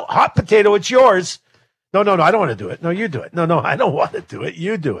 Okay, no, hot potato, it's yours. No, I don't want to do it. No, you do it. No, I don't want to do it.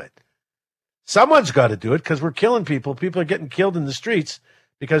 You do it. Someone's got to do it because we're killing people. People are getting killed in the streets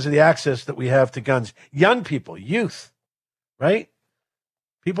because of the access that we have to guns. Young people, youth, right?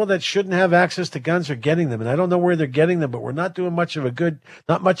 People that shouldn't have access to guns are getting them, and I don't know where they're getting them, but we're not doing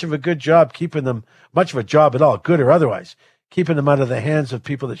not much of a good job keeping them, much of a job at all, good or otherwise, keeping them out of the hands of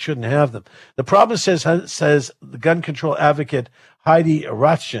people that shouldn't have them. The problem says the gun control advocate Heidi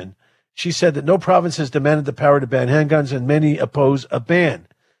Ratchen. She said that no province has demanded the power to ban handguns, and many oppose a ban.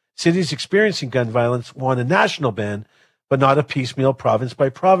 Cities experiencing gun violence want a national ban, but not a piecemeal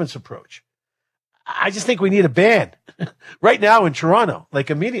province-by-province approach. I just think we need a ban right now in Toronto, like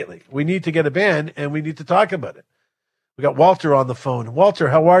immediately. We need to get a ban, and we need to talk about it. We got Walter on the phone. Walter,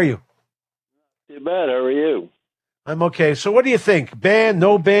 how are you? Too bad. How are you? I'm okay. So what do you think? Ban,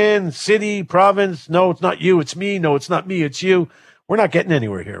 no ban, city, province? No, it's not you, it's me. No, it's not me, it's you. We're not getting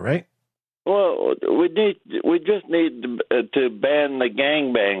anywhere here, right? Well, we just need to ban the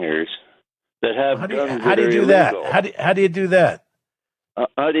gangbangers that have guns. How do you do that? How do you do that?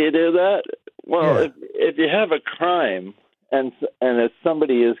 How do you do that? Well, Yeah. if you have a crime and if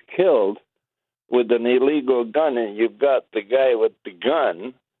somebody is killed with an illegal gun and you've got the guy with the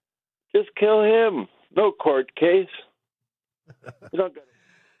gun, just kill him. No court case. You don't got.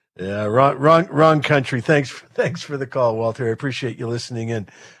 Yeah, wrong country. Thanks for the call, Walter. I appreciate you listening in.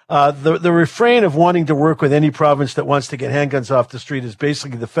 The refrain of wanting to work with any province that wants to get handguns off the street is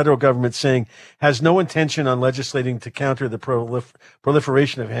basically the federal government saying has no intention on legislating to counter the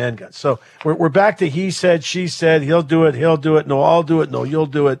proliferation of handguns. So we're back to he said, she said, he'll do it, no, I'll do it, no, you'll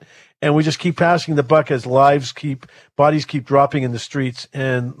do it. And we just keep passing the buck as bodies keep dropping in the streets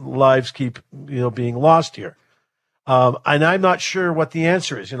and lives keep, being lost here. And I'm not sure what the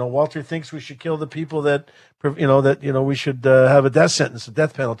answer is. Walter thinks we should kill the people that we should have a death sentence, a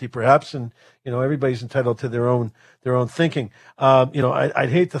death penalty, perhaps. And, everybody's entitled to their own thinking. I'd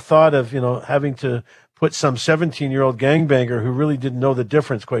hate the thought of, having to put some 17-year-old gangbanger who really didn't know the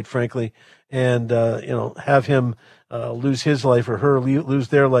difference, quite frankly, and, have him lose his life or her lose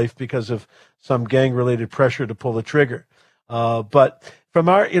their life because of some gang-related pressure to pull the trigger. But from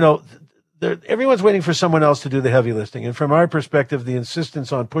our, everyone's waiting for someone else to do the heavy lifting. And from our perspective, the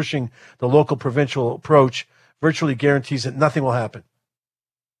insistence on pushing the local provincial approach virtually guarantees that nothing will happen.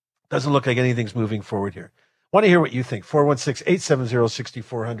 Doesn't look like anything's moving forward here. Want to hear what you think.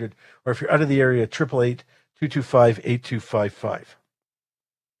 416-870-6400. Or if you're out of the area, 888-225-8255.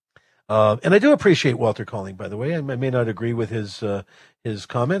 And I do appreciate Walter calling, by the way. I may not agree with his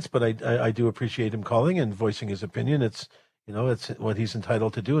comments, but I do appreciate him calling and voicing his opinion. It's what he's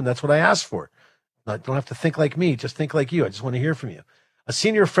entitled to do, and that's what I asked for. I don't have to think like me, just think like you. I just want to hear from you. A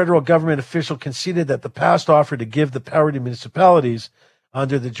senior federal government official conceded that the past offer to give the power to municipalities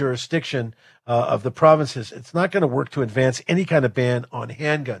under the jurisdiction of the provinces, it's not going to work to advance any kind of ban on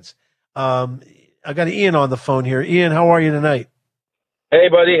handguns. I got Ian on the phone here. Ian, how are you tonight? Hey,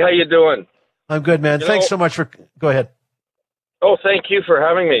 buddy. How you doing? I'm good, man. Thanks so much for... Go ahead. Oh, thank you for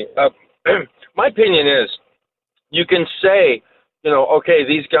having me. My opinion is, you can say, okay,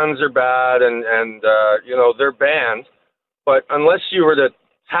 these guns are bad and they're banned, but unless you were to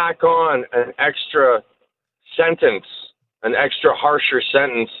tack on an extra sentence, an extra harsher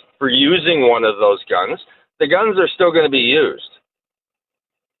sentence for using one of those guns, the guns are still going to be used.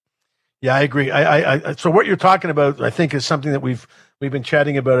 Yeah, I agree. So what you're talking about, I think, is something that we've been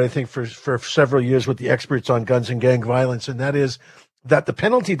chatting about, I think, for several years with the experts on guns and gang violence, and that is that the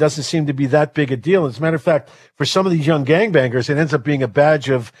penalty doesn't seem to be that big a deal. As a matter of fact, for some of these young gangbangers, it ends up being a badge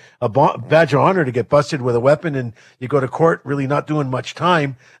of honor to get busted with a weapon, and you go to court really not doing much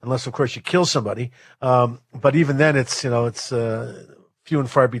time, unless of course you kill somebody. But even then, it's few and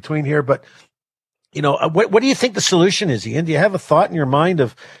far between here. But what do you think the solution is, Ian? Do you have a thought in your mind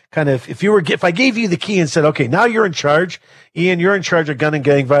of kind of if I gave you the key and said, okay, now you're in charge, Ian, you're in charge of gun and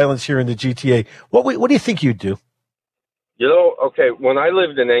gang violence here in the GTA. What do you think you'd do? Okay, when I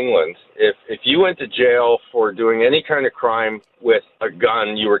lived in England, if you went to jail for doing any kind of crime with a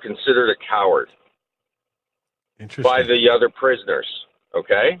gun, you were considered a coward by the other prisoners,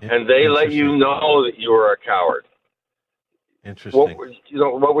 okay? And they let you know that you were a coward. Interesting.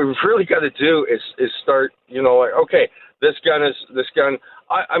 What we've really got to do is start, okay, this gun.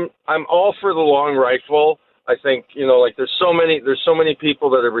 I'm all for the long rifle. I think, there's so many people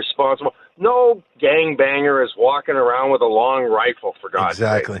that are responsible. No gangbanger is walking around with a long rifle, for God's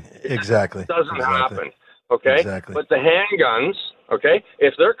sake. Exactly. It doesn't happen, okay? Exactly. But the handguns, okay,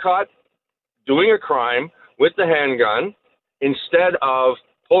 if they're caught doing a crime with the handgun instead of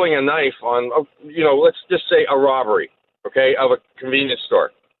pulling a knife on, let's just say a robbery, okay, of a convenience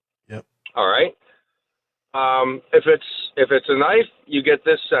store. Yep. All right. If it's a knife, you get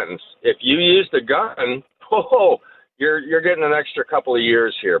this sentence. If you use the gun, you're getting an extra couple of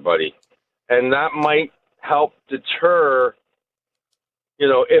years here, buddy. And that might help deter,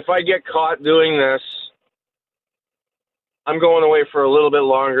 if I get caught doing this, I'm going away for a little bit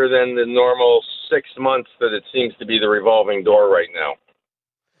longer than the normal 6 months that it seems to be the revolving door right now.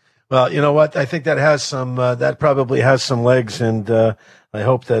 Well, you know what? I think that has that probably has some legs, and I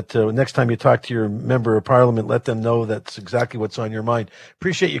hope that next time you talk to your member of parliament, let them know that's exactly what's on your mind.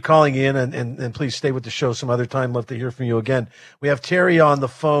 Appreciate you calling in, and please stay with the show some other time. Love to hear from you again. We have Terry on the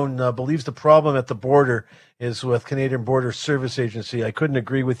phone, believes the problem at the border is with Canadian Border Service Agency. I couldn't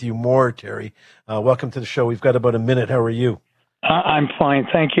agree with you more, Terry. Welcome to the show. We've got about a minute. How are you? I'm fine,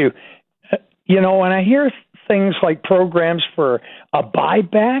 thank you. When I hear things like programs for a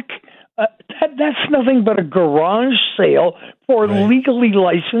buyback, that's nothing but a garage sale for legally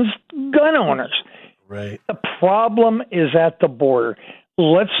licensed gun owners. Right. The problem is at the border.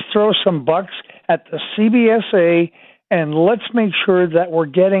 Let's throw some bucks at the CBSA, and let's make sure that we're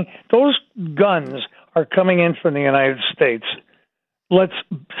getting those guns are coming in from the United States. Let's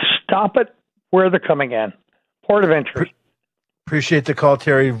stop it where they're coming in. Port of entry. Appreciate the call,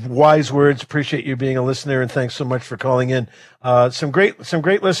 Terry. Wise words. Appreciate you being a listener, and thanks so much for calling in. Some great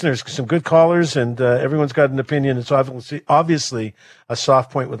listeners, some good callers, and everyone's got an opinion. It's obviously a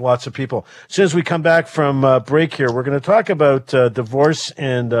soft point with lots of people. As soon as we come back from break here, we're going to talk about divorce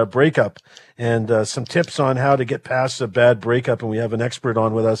and breakup, and some tips on how to get past a bad breakup. And we have an expert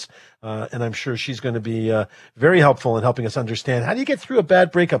on with us, and I'm sure she's going to be very helpful in helping us understand how do you get through a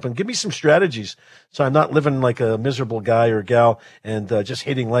bad breakup, and give me some strategies so I'm not living like a miserable guy or gal and just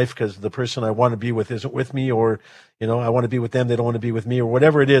hating life because the person I want to be with isn't with me, or I want to be with them, they don't want to be with me, or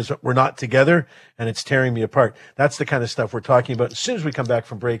whatever it is, we're not together and it's tearing me apart. That's the kind of stuff we're talking about as soon as we come back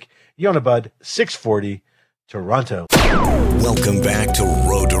from break. Yonah Bud, 640 Toronto. Welcome back to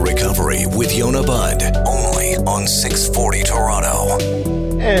Road to Recovery with Yonah Bud, only on 640 Toronto.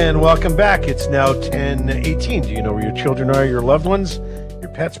 And welcome back. It's now 10:18. Do you know where your children are, your loved ones,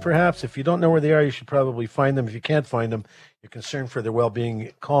 your pets perhaps? If you don't know where they are, you should probably find them. If you can't find them, you're concerned for their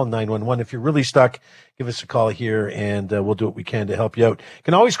well-being, call 911. If you're really stuck, give us a call here, and we'll do what we can to help you out. You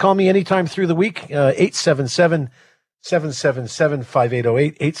can always call me anytime through the week,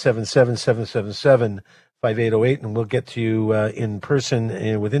 877-777-5808, 877-777-5808, and we'll get to you in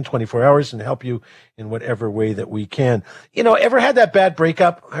person within 24 hours and help you in whatever way that we can. Ever had that bad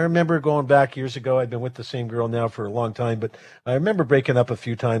breakup? I remember going back years ago. I've been with the same girl now for a long time, but I remember breaking up a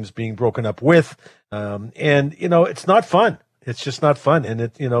few times, being broken up with, and it's not fun. It's just not fun.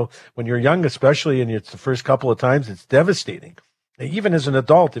 And when you're young, especially, and it's the first couple of times, it's devastating. Even as an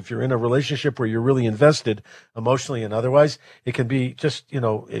adult, if you're in a relationship where you're really invested emotionally and otherwise, it can be just,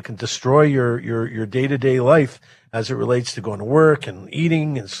 it can destroy your day-to-day life as it relates to going to work and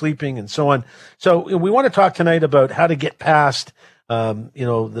eating and sleeping and so on. So we want to talk tonight about how to get past, some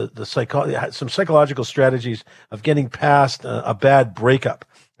psychological strategies of getting past a bad breakup.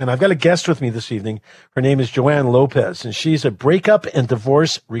 And I've got a guest with me this evening. Her name is Joana Lopez, and she's a breakup and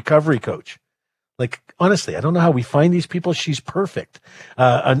divorce recovery coach. Like, honestly, I don't know how we find these people. She's perfect.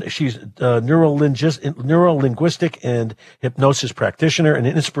 She's a neurolinguistic and hypnosis practitioner and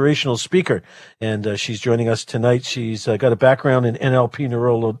an inspirational speaker. And she's joining us tonight. She's got a background in NLP,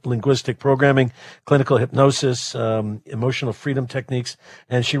 neurolinguistic programming, clinical hypnosis, emotional freedom techniques.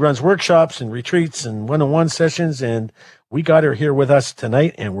 And she runs workshops and retreats and one-on-one sessions. And we got her here with us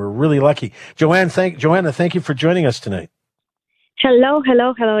tonight, and we're really lucky. Joana, thank you for joining us tonight. Hello,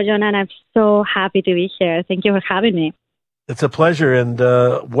 Jonah, and I'm so happy to be here. Thank you for having me. It's a pleasure. And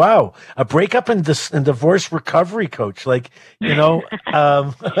wow, a breakup and divorce recovery coach.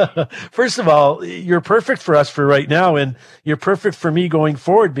 First of all, you're perfect for us for right now, and you're perfect for me going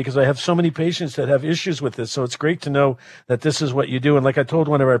forward because I have so many patients that have issues with this. So it's great to know that this is what you do. And like I told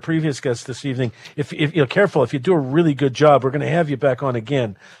one of our previous guests this evening, if you're careful, if you do a really good job, we're going to have you back on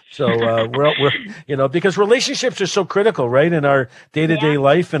again. So we're because relationships are so critical, right, in our day-to-day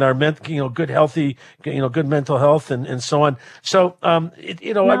life and our good healthy, good mental health and so on. So I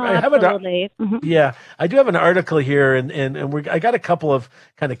have I do have an article here, and I got a couple of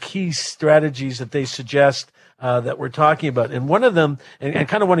kind of key strategies that they suggest that we're talking about, and one of them, and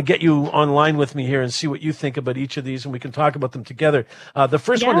kind of want to get you online with me here and see what you think about each of these, and we can talk about them together. The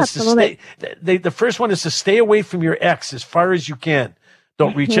first one is to stay away from your ex as far as you can.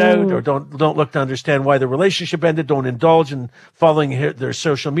 don't reach out, or don't look to understand why the relationship ended, don't indulge in following their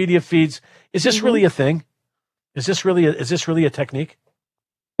social media feeds. Is this really a thing? Is this really a technique?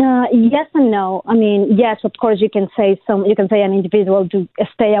 Yes and no. I mean, yes, of course, you can say an individual to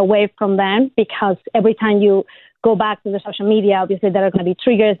stay away from them, because every time you go back to the social media, obviously there are going to be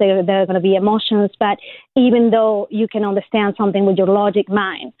triggers, there are going to be emotions. But even though you can understand something with your logic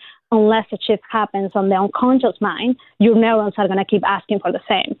mind, unless a shift happens on the unconscious mind, your neurons are going to keep asking for the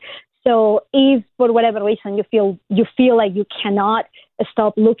same. So if for whatever reason you feel like you cannot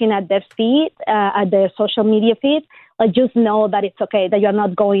stop looking at their feed, at their social media feed, just know that it's okay, that you're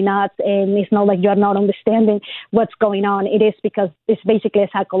not going nuts, and it's not like you're not understanding what's going on. It is because it's basically a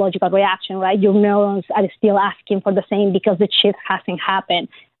psychological reaction, right? Your neurons are still asking for the same because the shift hasn't happened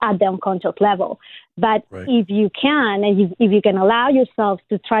at the unconscious level. But if you can, and if you can allow yourself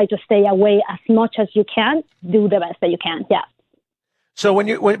to try to stay away as much as you can, do the best that you can. Yeah. So when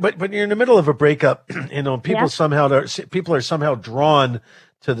you're in the middle of a breakup, people are somehow drawn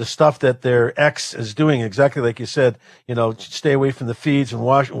to the stuff that their ex is doing, exactly like you said, stay away from the feeds and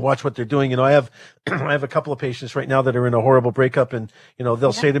watch what they're doing. I have a couple of patients right now that are in a horrible breakup, and,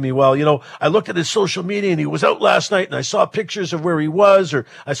 they'll say to me, well, I looked at his social media and he was out last night and I saw pictures of where he was, or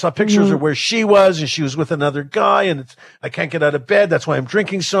I saw pictures of where she was and she was with another guy, and I can't get out of bed. That's why I'm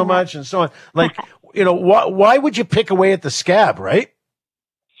drinking so much, and so on. Like, why would you pick away at the scab, right?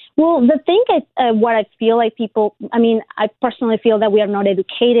 Well, the thing is, what I feel like I personally feel that we are not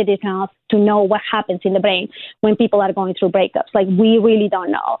educated enough to know what happens in the brain when people are going through breakups. Like, we really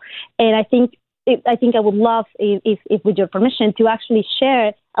don't know. And I think I would love, if with your permission, to actually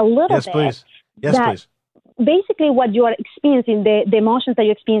share a little bit. Please. Yes, please. Basically, what you are experiencing, the emotions that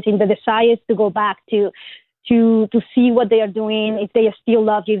you're experiencing, the desires to go back to see what they are doing, if they still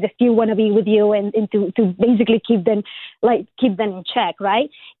love you, if they still want to be with you, and to basically keep them in check, right?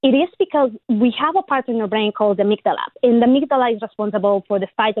 It is because we have a part in our brain called the amygdala, and the amygdala is responsible for the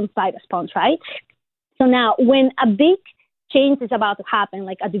fight and flight response, right? So now, when a big change is about to happen,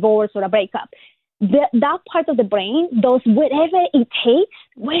 like a divorce or a breakup, that part of the brain does whatever it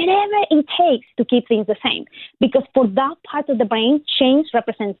takes to keep things the same, because for that part of the brain, change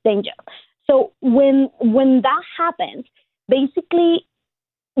represents danger. So when that happens, basically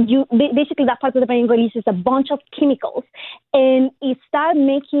that part of the brain releases a bunch of chemicals, and it starts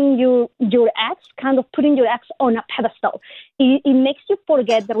making your ex, kind of putting your ex on a pedestal. It makes you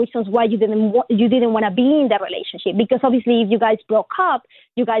forget the reasons why you didn't want to be in that relationship, because obviously if you guys broke up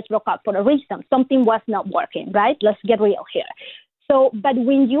for a reason. Something was not working, right? Let's get real here. So, but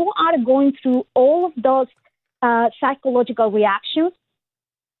when you are going through all of those psychological reactions,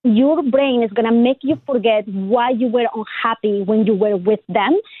 your brain is going to make you forget why you were unhappy when you were with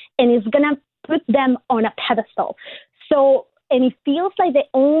them, and it's going to put them on a pedestal. So, and it feels like the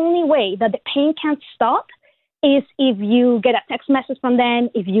only way that the pain can stop is if you get a text message from them,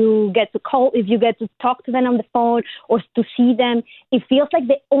 if you get to call, if you get to talk to them on the phone or to see them. It feels like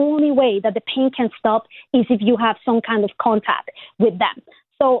the only way that the pain can stop is if you have some kind of contact with them.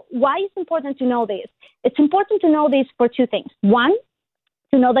 So why is it important to know this? It's important to know this for two things. One,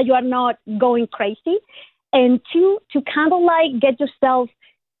 to know that you are not going crazy, and two, to kind of like get yourself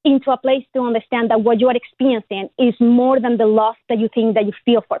into a place to understand that what you are experiencing is more than the loss that you think that you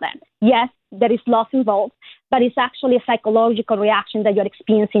feel for them. Yes, there is loss involved, but it's actually a psychological reaction that you're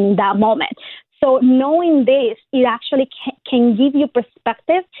experiencing in that moment. So knowing this, it actually can give you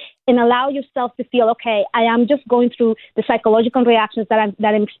perspective and allow yourself to feel, okay, I am just going through the psychological reactions that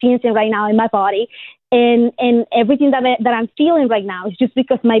I'm experiencing right now in my body, and everything that I'm feeling right now is just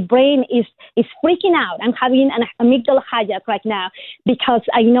because my brain is freaking out. I'm having an amygdala hijack right now because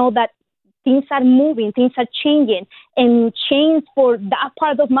I know that things are moving, things are changing, and change for that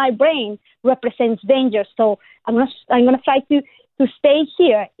part of my brain represents danger. So I'm gonna try to stay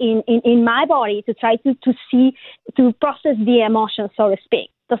here in my body to try to process the emotions, so to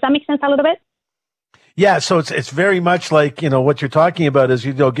speak. Does that make sense a little bit? Yeah, so it's very much like, what you're talking about is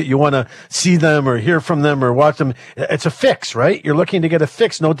you want to see them or hear from them or watch them. It's a fix, right? You're looking to get a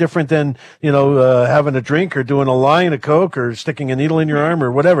fix, no different than, having a drink or doing a line of Coke or sticking a needle in your arm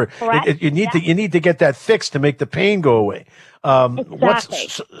or whatever. You need to get that fix to make the pain go away. Exactly.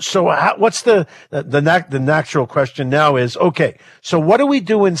 What's the natural question now is, okay, so what do we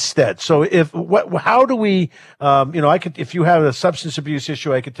do instead? So how do we, if you have a substance abuse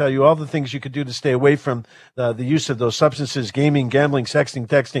issue, I could tell you all the things you could do to stay away from the use of those substances, gaming, gambling, sexting,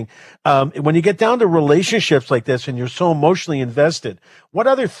 texting. When you get down to relationships like this and you're so emotionally invested, what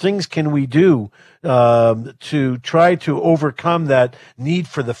other things can we do to try to overcome that need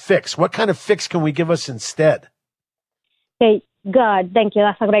for the fix? What kind of fix can we give us instead? Okay, Good. Thank you.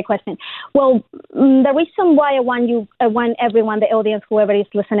 That's a great question. Well, the reason why I want everyone, the audience, whoever is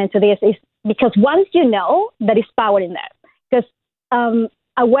listening to this, is because once you know, there is power in there. Because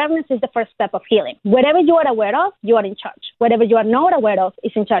awareness is the first step of healing. Whatever you are aware of, you are in charge. Whatever you are not aware of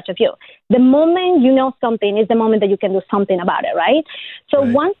is in charge of you. The moment you know something is the moment that you can do something about it, right? So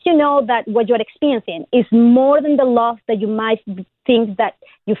once you know that what you're experiencing is more than the love that you might think that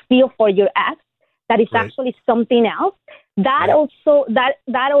you feel for your ex, that is actually something else, that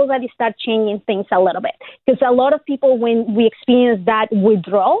already start changing things a little bit. Because a lot of people, when we experience that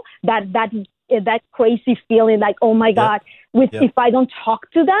withdrawal, that crazy feeling like, oh my God, if I don't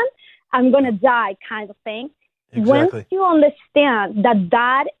talk to them, I'm going to die kind of thing. Exactly. Once you understand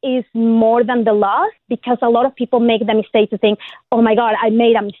that is more than the loss, because a lot of people make the mistake to think, oh my God, I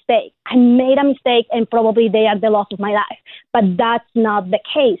made a mistake. And probably they are the loss of my life. But that's not the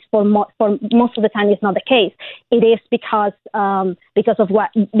case. For most of the time, it's not the case. It is because of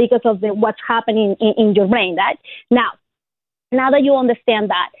what's happening in your brain, right? Now that you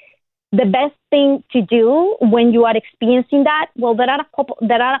understand that, the best thing to do when you are experiencing that, well, there are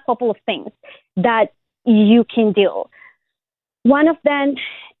a couple of things that you can do. One of them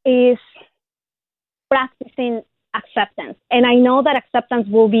is practicing acceptance. And I know that acceptance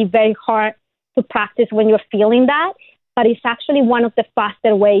will be very hard to practice when you're feeling that, but it's actually one of the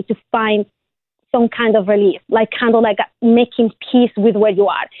faster ways to find some kind of relief, like making peace with where you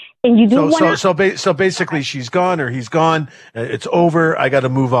are. And you do so basically she's gone or he's gone. It's over. I got to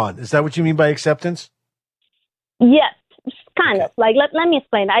move on. Is that what you mean by acceptance? Yes, kind of. Like, let me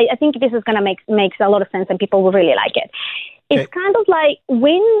explain. I think this is going to makes a lot of sense and people will really like it. It's kind of like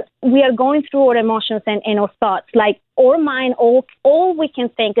when we are going through our emotions and our thoughts, like our mind, all we can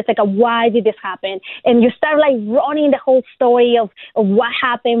think is like, why did this happen? And you start like running the whole story of what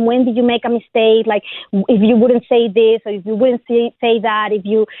happened. When did you make a mistake? Like if you wouldn't say this or if you wouldn't say that,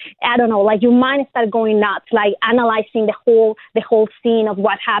 I don't know, like your mind starts going nuts, like analyzing the whole scene of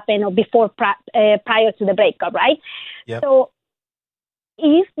what happened or before, prior to the breakup, right? Yep. So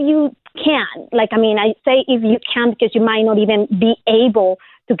if you can, I say if you can because you might not even be able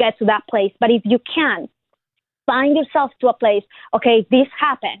to get to that place, but if you can, find yourself to a place, okay, this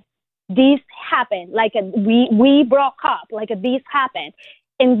happened, like we broke up, like this happened,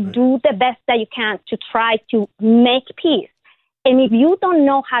 and do the best that you can to try to make peace. And if you don't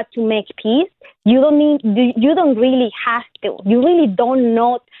know how to make peace, you don't really have to. You really don't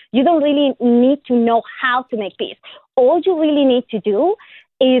know. You don't really need to know how to make peace. All you really need to do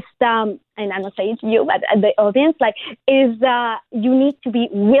is, and I'm not saying to you, but the audience, you need to be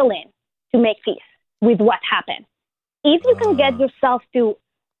willing to make peace with what happened. If you can get yourself to,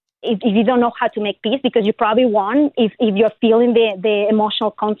 if you don't know how to make peace, because you probably won't, if you're feeling the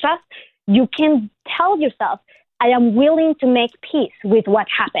emotional contrast, you can tell yourself, I am willing to make peace with what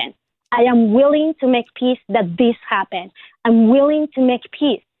happened. I am willing to make peace that this happened. I'm willing to make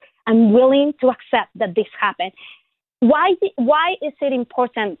peace. I'm willing to accept that this happened. Why is it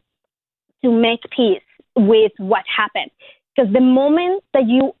important to make peace with what happened? Because the moment that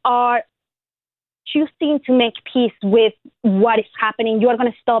you are choosing to make peace with what is happening, you are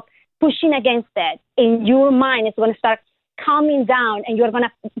going to stop pushing against it. And your mind is going to start calming down and you're going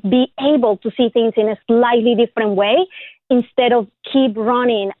to be able to see things in a slightly different way instead of keep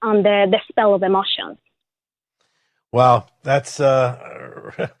running under the spell of emotions. Wow, that's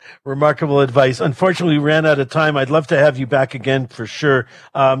remarkable advice. Unfortunately, we ran out of time. I'd love to have you back again for sure.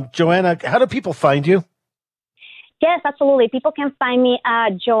 Joana, how do people find you? Yes, absolutely. People can find me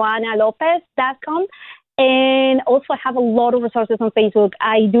at joanalopez.com. And also I have a lot of resources on Facebook.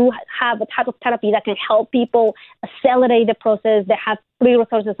 I do have a type of therapy that can help people accelerate the process. They have free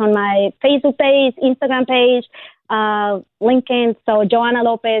resources on my Facebook page, Instagram page, LinkedIn. So Joana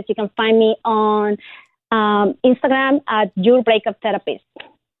Lopez, you can find me on Instagram at Your Breakup Therapist.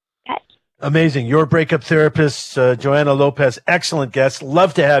 Okay. Amazing. Your Breakup Therapist, Joana Lopez, excellent guest.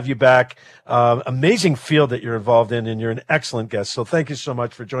 Love to have you back. Amazing field that you're involved in, and you're an excellent guest. So thank you so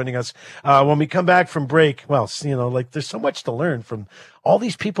much for joining us. When we come back from break, well, there's so much to learn from all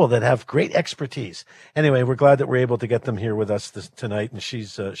these people that have great expertise. Anyway, we're glad that we're able to get them here with us tonight, and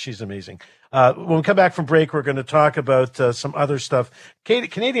she's amazing. When we come back from break, we're going to talk about some other stuff.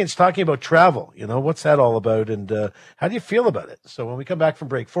 Canadians talking about travel. What's that all about, and how do you feel about it? So when we come back from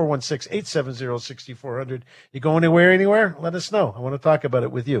break, 416-870-6400. You go anywhere? Let us know. I want to talk about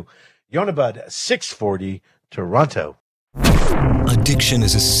it with you. Yonah Bud, 640 Toronto. Addiction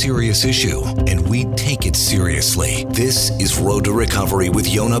is a serious issue, and we take it seriously. This is Road to Recovery with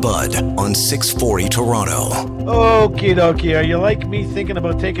Yonah Budd on 640 Toronto. Okie dokie. Are you like me, thinking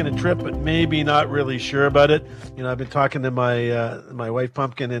about taking a trip, but maybe not really sure about it? You know, I've been talking to my wife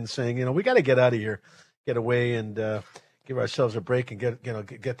Pumpkin and saying, you know, we got to get out of here, get away, and give ourselves a break and get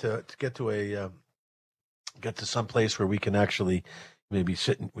to some place where we can actually maybe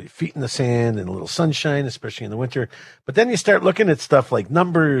sitting with feet in the sand and a little sunshine, especially in the winter. But then you start looking at stuff like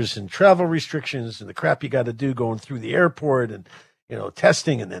numbers and travel restrictions and the crap you got to do going through the airport and, you know,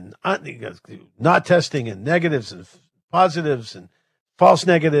 testing and then not testing and negatives and positives and false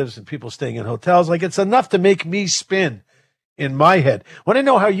negatives and people staying in hotels. Like, it's enough to make me spin in my head. Want to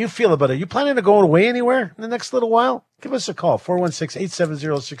know how you feel about it? You planning to go away anywhere in the next little while? Give us a call,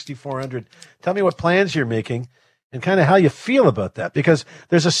 416-870-6400. Tell me what plans you're making and kind of how you feel about that. Because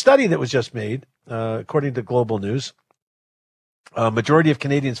there's a study that was just made, according to Global News. A majority of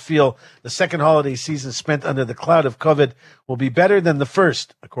Canadians feel the second holiday season spent under the cloud of COVID will be better than the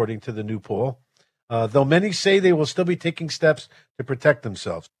first, according to the new poll, though many say they will still be taking steps to protect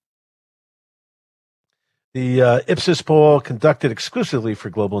themselves. The Ipsos poll, conducted exclusively for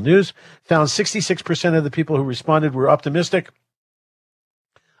Global News, found 66% of the people who responded were optimistic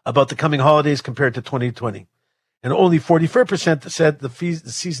about the coming holidays compared to 2020. And only 44% said the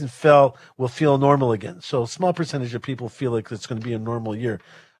season will feel normal again. So a small percentage of people feel like it's going to be a normal year.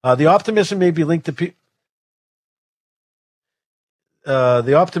 The optimism may be linked to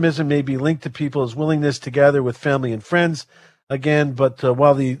people's willingness to gather with family and friends again. But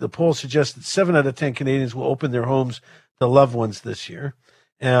while the poll suggests that 7 out of 10 Canadians will open their homes to loved ones this year,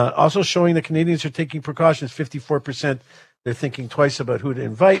 also showing that Canadians are taking precautions. 54%. They're thinking twice about who to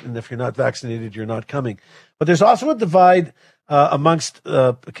invite, and if you're not vaccinated, you're not coming. But there's also a divide amongst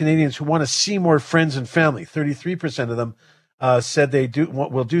Canadians who want to see more friends and family. 33% of them said they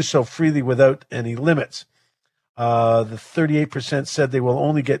will do so freely without any limits. The 38% said they will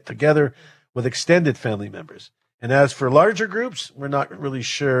only get together with extended family members. And as for larger groups, we're not really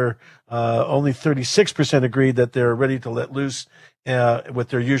sure. Only 36% agreed that they're ready to let loose with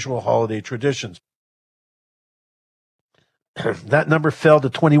their usual holiday traditions. That number fell to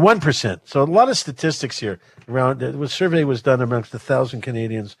 21%. So a lot of statistics here. A survey was done amongst 1,000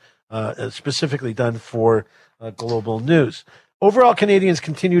 Canadians, specifically done for Global News. Overall, Canadians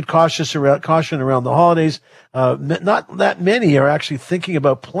continued caution around the holidays. Not that many are actually thinking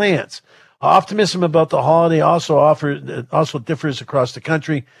about plans. Optimism about the holiday also differs across the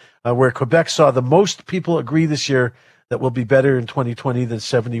country, where Quebec saw the most people agree this year that will be better in 2020 than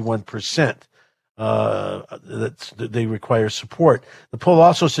 71%. That they require support. The poll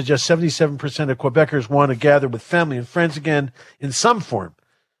also suggests 77% of Quebecers want to gather with family and friends again in some form.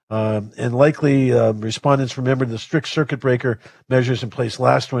 And likely respondents remember the strict circuit breaker measures in place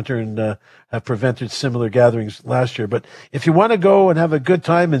last winter and have prevented similar gatherings last year. But if you want to go and have a good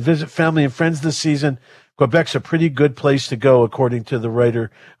time and visit family and friends this season, Quebec's a pretty good place to go, according to the writer,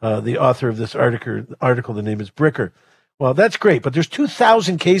 the author of this article. The name is Bricker. Well, that's great, but there's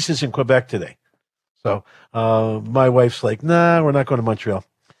 2,000 cases in Quebec today. So my wife's like, nah, we're not going to Montreal.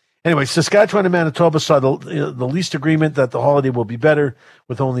 Anyway, Saskatchewan and Manitoba saw the least agreement that the holiday will be better,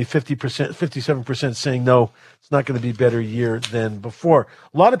 with only 57% saying no, it's not going to be a better year than before.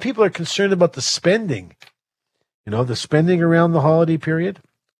 A lot of people are concerned about the spending, the spending around the holiday period.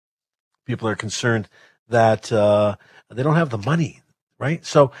 People are concerned that they don't have the money, right?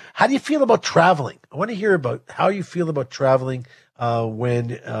 So how do you feel about traveling? I want to hear about how you feel about traveling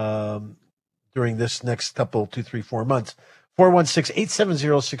during this next couple, 2, 3, 4 months.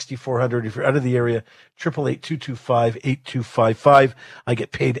 416-870-6400. If you're out of the area, 888-225-8255. I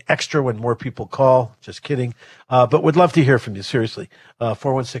get paid extra when more people call. Just kidding. But would love to hear from you, seriously.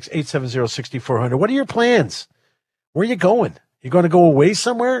 416-870-6400. What are your plans? Where are you going? You going to go away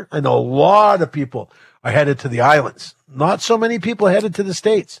somewhere? I know a lot of people are headed to the islands. Not so many people headed to the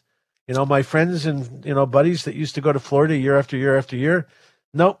States. My friends and, buddies that used to go to Florida year after year after year,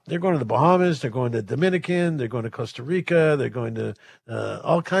 nope, they're going to the Bahamas, they're going to Dominican, they're going to Costa Rica, they're going to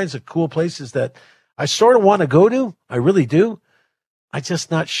all kinds of cool places that I sort of want to go to. I really do. I'm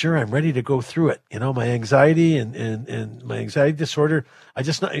just not sure I'm ready to go through it. My anxiety and my anxiety disorder, I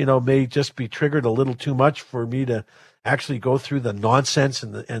just not, may just be triggered a little too much for me to actually go through the nonsense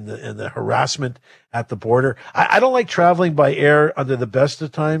and the harassment at the border. I don't like traveling by air at the best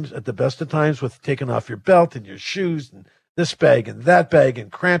of times with taking off your belt and your shoes and this bag and that bag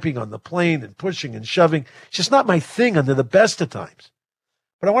and cramping on the plane and pushing and shoving. It's just not my thing under the best of times.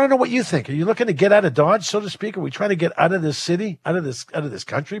 But I want to know what you think. Are you looking to get out of Dodge, so to speak? Are we trying to get out of this city, out of this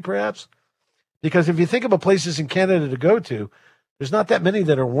country, perhaps? Because if you think about places in Canada to go to, there's not that many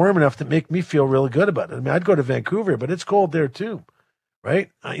that are warm enough to make me feel really good about it. I mean, I'd go to Vancouver, but it's cold there too, right?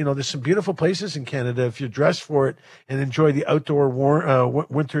 There's some beautiful places in Canada if you dress for it and enjoy the outdoor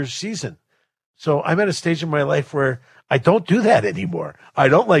winter season. So I'm at a stage in my life where I don't do that anymore. I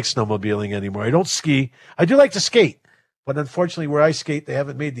don't like snowmobiling anymore. I don't ski. I do like to skate. But unfortunately, where I skate, they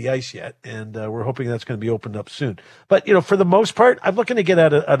haven't made the ice yet, and we're hoping that's going to be opened up soon. But, for the most part, I'm looking to get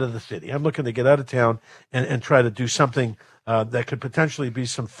out of the city. I'm looking to get out of town and try to do something that could potentially be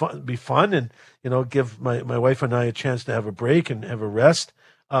fun and, give my wife and I a chance to have a break and have a rest.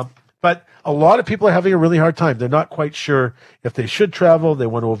 But a lot of people are having a really hard time. They're not quite sure if they should travel. They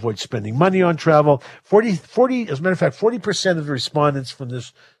want to avoid spending money on travel. 40, as a matter of fact, 40% of the respondents from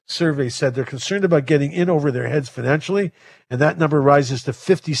this survey said they're concerned about getting in over their heads financially, and that number rises to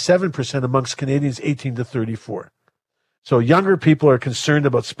 57% amongst Canadians 18 to 34. So younger people are concerned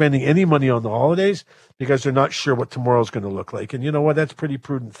about spending any money on the holidays because they're not sure what tomorrow's going to look like. And you know what? That's pretty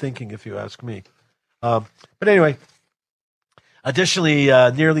prudent thinking if you ask me. But anyway, additionally,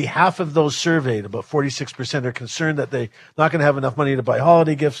 nearly half of those surveyed, about 46%, are concerned that they're not going to have enough money to buy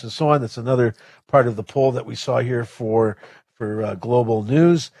holiday gifts and so on. That's another part of the poll that we saw here for Global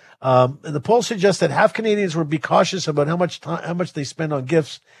News. And the poll suggests that half Canadians will be cautious about how much they spend on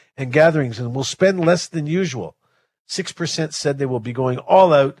gifts and gatherings and will spend less than usual. 6% said they will be going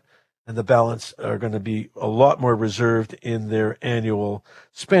all out, and the balance are going to be a lot more reserved in their annual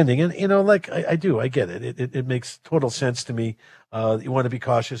spending. And, I get it. It makes total sense to me. You want to be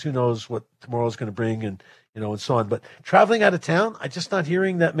cautious. Who knows what tomorrow's going to bring and so on. But traveling out of town, I'm just not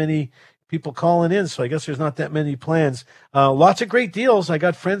hearing that many people calling in. So I guess there's not that many plans. Lots of great deals. I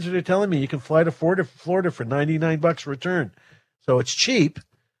got friends that are telling me you can fly to Florida for $99 return. So it's cheap.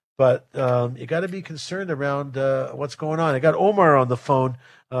 But you got to be concerned around what's going on. I got Omar on the phone.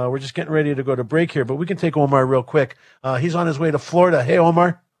 We're just getting ready to go to break here, but we can take Omar real quick. He's on his way to Florida. Hey,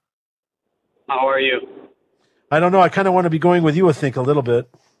 Omar. How are you? I don't know. I kind of want to be going with you, I think, a little bit.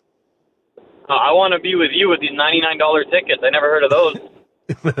 I want to be with you with these $99 tickets. I never heard of those.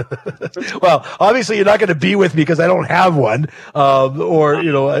 Well, obviously you're not going to be with me because I don't have one. A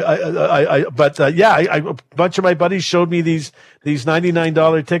bunch of my buddies showed me these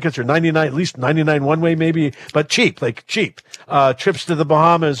 $99 tickets, or 99, at least 99 one way maybe, but cheap. Trips to the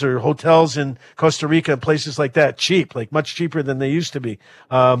Bahamas or hotels in Costa Rica and places like that. Cheap, like much cheaper than they used to be.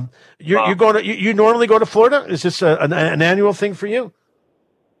 You normally go to Florida? Is this an annual thing for you?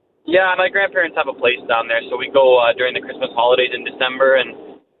 Yeah, my grandparents have a place down there, so we go during the Christmas holidays in December.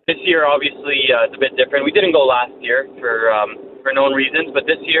 And this year, obviously, it's a bit different. We didn't go last year for known reasons, but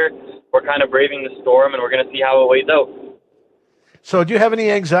this year we're kind of braving the storm, and we're going to see how it weighs out. So, do you have any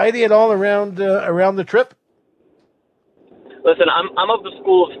anxiety at all around the trip? Listen, I'm of the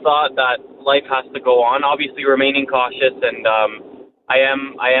school of thought that life has to go on. Obviously, remaining cautious, and I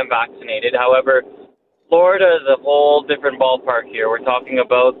am vaccinated. However, Florida is a whole different ballpark here. We're talking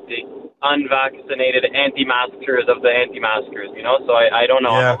about the unvaccinated anti-maskers of the anti-maskers, So I don't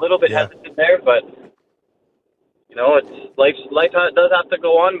know. Yeah, I'm a little bit hesitant there, but, it's life does have to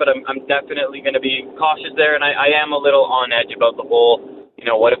go on, but I'm definitely going to be cautious there. And I am a little on edge about the whole,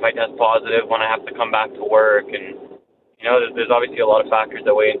 what if I test positive when I have to come back to work? And, there's obviously a lot of factors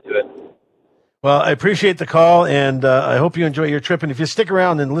that weigh into it. Well, I appreciate the call, and I hope you enjoy your trip. And if you stick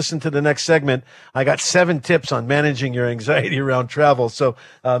around and listen to the next segment, I got 7 tips on managing your anxiety around travel. So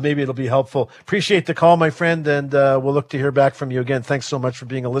maybe it'll be helpful. Appreciate the call, my friend, and we'll look to hear back from you again. Thanks so much for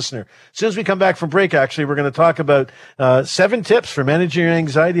being a listener. As soon as we come back from break, actually, we're going to talk about 7 tips for managing your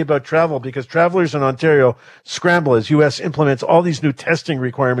anxiety about travel, because travelers in Ontario scramble as U.S. implements all these new testing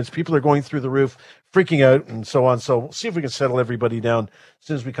requirements. People are going through the roof, freaking out, and so on. So we'll see if we can settle everybody down as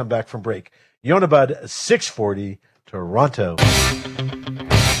soon as we come back from break. Yonah Bud, 640, Toronto.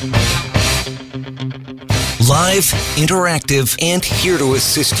 Live, interactive, and here to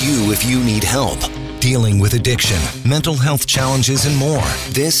assist you if you need help. Dealing with addiction, mental health challenges, and more.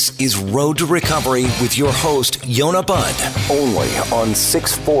 This is Road to Recovery with your host, Yonah Bud, only on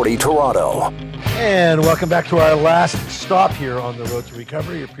 640 Toronto. And welcome back to our last stop here on the Road to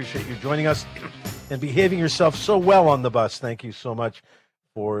Recovery. Appreciate you joining us and behaving yourself so well on the bus. Thank you so much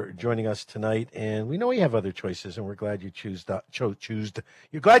for joining us tonight. And we know we have other choices, and we're glad you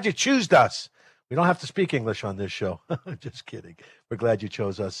You're glad you choose us. We don't have to speak English on this show. Just kidding. We're glad you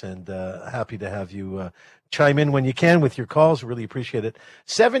chose us, and happy to have you chime in when you can with your calls. Really appreciate it.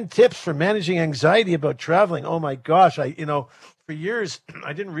 7 tips for managing anxiety about traveling. Oh my gosh. For years,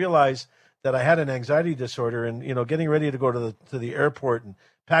 I didn't realize that I had an anxiety disorder, and, getting ready to go to the airport and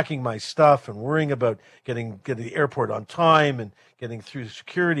packing my stuff and worrying about getting to the airport on time and getting through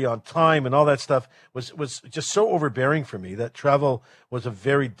security on time and all that stuff was just so overbearing for me that travel was a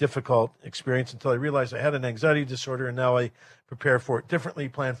very difficult experience until I realized I had an anxiety disorder, and now I prepare for it differently,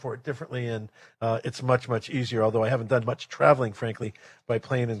 plan for it differently, and it's much, much easier, although I haven't done much traveling, frankly, by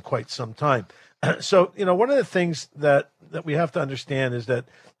plane in quite some time. So, one of the things that we have to understand is that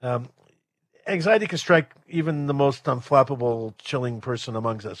anxiety can strike even the most unflappable, chilling person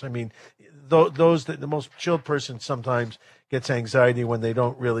amongst us. I mean, the most chilled person sometimes gets anxiety when they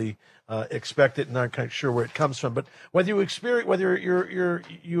don't really expect it and aren't quite sure where it comes from. But whether you experience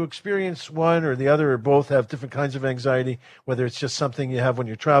one or the other or both have different kinds of anxiety, whether it's just something you have when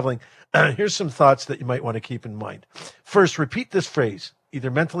you're traveling, here's some thoughts that you might want to keep in mind. First, repeat this phrase, either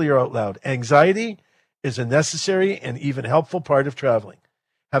mentally or out loud. Anxiety is a necessary and even helpful part of traveling.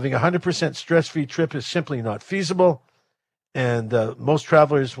 Having a 100% stress-free trip is simply not feasible. And most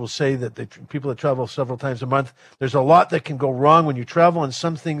travelers will say that people that travel several times a month, there's a lot that can go wrong when you travel, and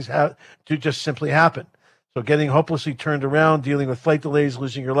some things do just simply happen. So getting hopelessly turned around, dealing with flight delays,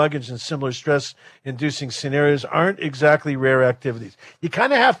 losing your luggage, and similar stress-inducing scenarios aren't exactly rare activities. You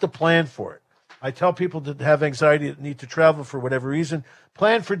kind of have to plan for it. I tell people to have anxiety that need to travel for whatever reason,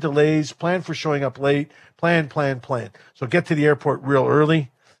 plan for delays, plan for showing up late, plan. So get to the airport real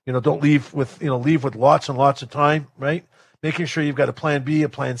early. Don't leave with lots and lots of time, right? Making sure you've got a plan B, a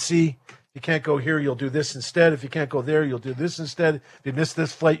plan C. If you can't go here, you'll do this instead. If you can't go there, you'll do this instead. If you miss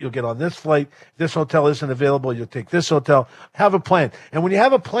this flight, you'll get on this flight. If this hotel isn't available, you'll take this hotel. Have a plan. And when you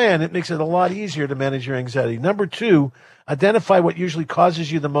have a plan, it makes it a lot easier to manage your anxiety. Number 2, identify what usually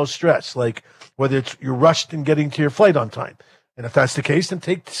causes you the most stress, like whether it's you're rushed in getting to your flight on time. And if that's the case, then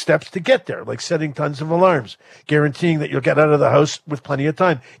take steps to get there, like setting tons of alarms, guaranteeing that you'll get out of the house with plenty of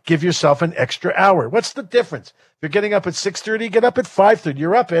time. Give yourself an extra hour. What's the difference? If you're getting up at 6:30, get up at 5:30.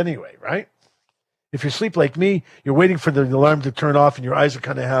 You're up anyway, right? If you sleep like me, you're waiting for the alarm to turn off and your eyes are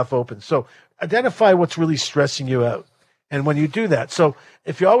kind of half open. So identify what's really stressing you out. And when you do that, so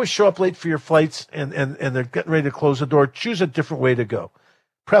if you always show up late for your flights and they're getting ready to close the door, choose a different way to go.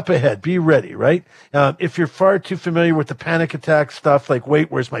 Prep ahead. Be ready, right? If you're far too familiar with the panic attack stuff, like, wait,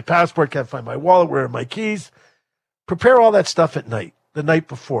 where's my passport? Can't find my wallet. Where are my keys? Prepare all that stuff at night, the night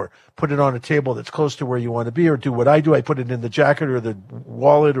before. Put it on a table that's close to where you want to be, or do what I do. I put it in the jacket or the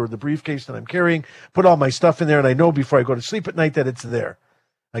wallet or the briefcase that I'm carrying. Put all my stuff in there, and I know before I go to sleep at night that it's there.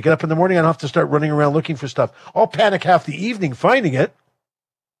 I get up in the morning, I don't have to start running around looking for stuff. I'll panic half the evening finding it.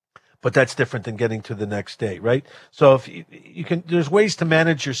 But that's different than getting to the next day, right? So if you can, there's ways to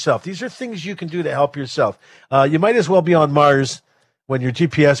manage yourself. These are things you can do to help yourself. You might as well be on Mars when your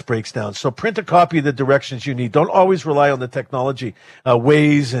GPS breaks down. So print a copy of the directions you need. Don't always rely on the technology,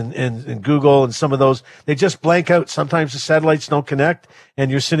 Waze and Google and some of those. They just blank out. Sometimes the satellites don't connect, and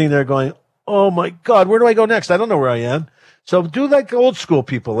you're sitting there going, oh my God, where do I go next? I don't know where I am. So do like old school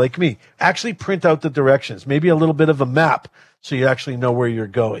people like me. Actually print out the directions, maybe a little bit of a map so you actually know where you're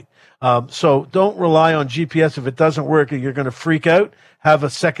going. So don't rely on GPS. If it doesn't work and you're going to freak out, have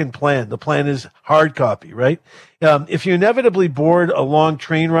a second plan. The plan is hard copy, right? If you inevitably board a long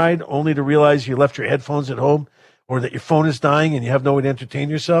train ride only to realize you left your headphones at home or that your phone is dying and you have no way to entertain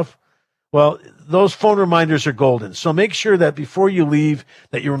yourself, well, those phone reminders are golden. So make sure that before you leave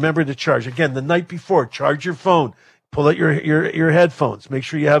that you remember to charge. Again, the night before, charge your phone. Pull out your headphones. Make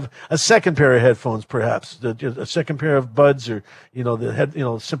sure you have a second pair of headphones, perhaps a second pair of buds, or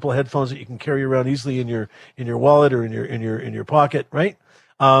simple headphones that you can carry around easily in your wallet or in your pocket, right?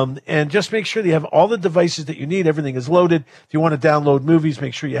 And just make sure that you have all the devices that you need. Everything is loaded. If you want to download movies,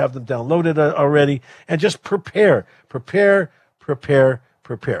 make sure you have them downloaded already, and just prepare. If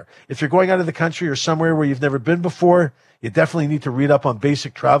you're going out of the country or somewhere where you've never been before, you definitely need to read up on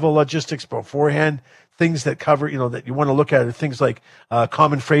basic travel logistics beforehand. Things that cover, that you want to look at are things like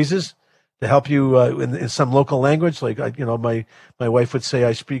common phrases to help you in some local language. Like, my wife would say,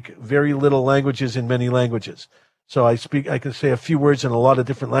 I speak very little languages in many languages. So I can say a few words in a lot of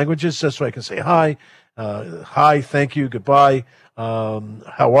different languages. That's why I can say hi, thank you, goodbye,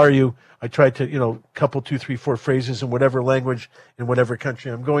 how are you? I try to, couple 2, 3, 4 phrases in whatever language in whatever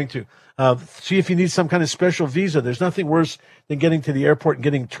country I'm going to. See if you need some kind of special visa. There's nothing worse than getting to the airport and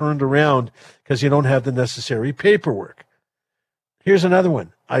getting turned around because you don't have the necessary paperwork. Here's another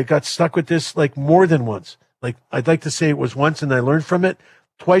one. I got stuck with this like more than once. Like, I'd like to say it was once and I learned from it.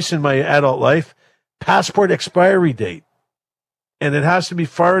 Twice in my adult life. Passport expiry date. And it has to be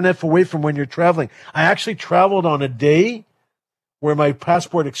far enough away from when you're traveling. I actually traveled on a day where my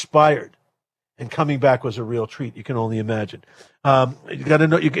passport expired, and coming back was a real treat. You can only imagine. You got to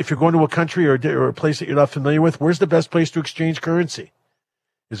know if you're going to a country or a place that you're not familiar with, where's the best place to exchange currency?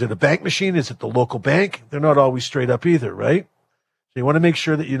 Is it a bank machine? Is it the local bank? They're not always straight up either, right? So you want to make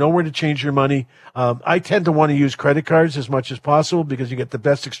sure that you know where to change your money. I tend to want to use credit cards as much as possible because you get the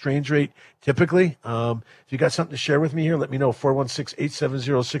best exchange rate typically. If you got something to share with me here, let me know.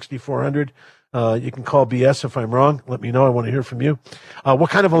 416-870-6400. You can call BS if I'm wrong. Let me know. I want to hear from you. What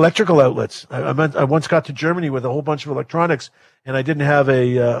kind of electrical outlets? I once got to Germany with a whole bunch of electronics, and I didn't have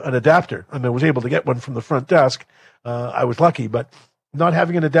an adapter. I was able to get one from the front desk. I was lucky, but not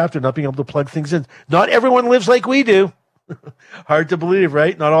having an adapter, not being able to plug things in. Not everyone lives like we do. Hard to believe,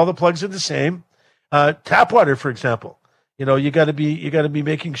 right? Not all the plugs are the same. Tap water, for example. You got to be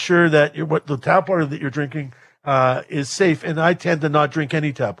making sure that what the tap water that you're drinking is safe. And I tend to not drink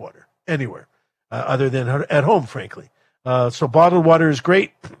any tap water anywhere other than at home, frankly. So bottled water is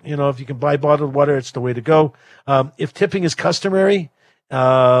great. If you can buy bottled water, it's the way to go. If tipping is customary,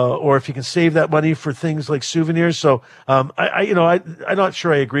 or if you can save that money for things like souvenirs. So I'm not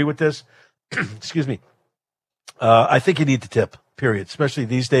sure I agree with this. Excuse me. I think you need to tip, period. Especially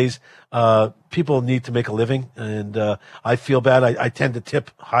these days, people need to make a living, and I feel bad. I tend to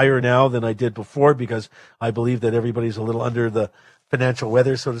tip higher now than I did before because I believe that everybody's a little under the financial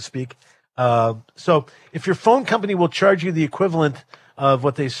weather, so to speak. So if your phone company will charge you the equivalent of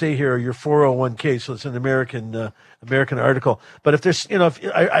what they say here, your 401k, so it's an American article. But if there's,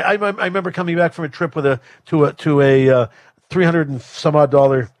 I remember coming back from a trip with to a $300 and some odd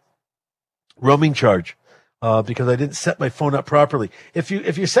roaming charge. Because I didn't set my phone up properly. If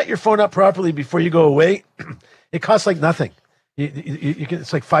you set your phone up properly before you go away, it costs like nothing. You can,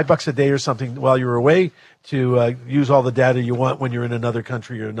 it's like $5 a day or something while you're away to use all the data you want when you're in another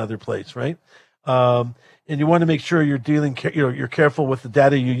country or another place, right? And you want to make sure you're you're careful with the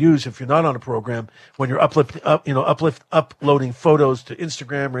data you use if you're not on a program when you're uploading photos to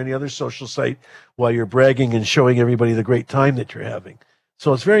Instagram or any other social site while you're bragging and showing everybody the great time that you're having.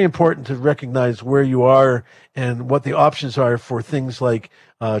 So it's very important to recognize where you are and what the options are for things like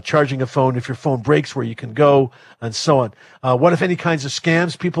charging a phone if your phone breaks, where you can go, and so on. What, if any, kinds of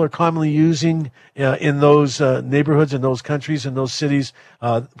scams people are commonly using in those neighborhoods, in those countries, in those cities?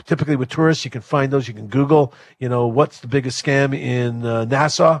 Typically with tourists, you can find those. You can Google, what's the biggest scam in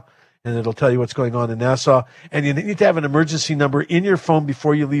Nassau, and it'll tell you what's going on in Nassau. And you need to have an emergency number in your phone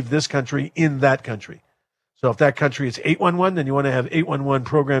before you leave this country in that country. So if that country is 811, then you want to have 811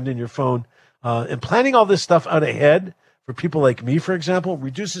 programmed in your phone. And planning all this stuff out ahead for people like me, for example,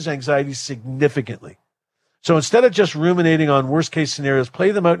 reduces anxiety significantly. So instead of just ruminating on worst case scenarios, play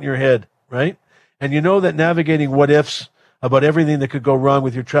them out in your head, right? And you know that navigating what ifs about everything that could go wrong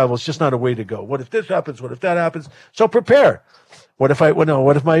with your travel is just not a way to go. What if this happens? What if that happens? So prepare. What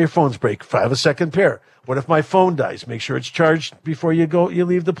if my earphones break? Have a second pair. What if my phone dies? Make sure it's charged before you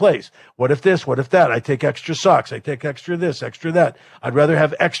leave the place. What if this? What if that? I take extra socks. I take extra this, extra that. I'd rather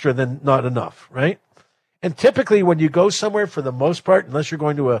have extra than not enough, right? And typically when you go somewhere, for the most part, unless you're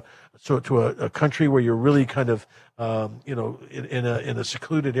going to a country where you're really kind of, in a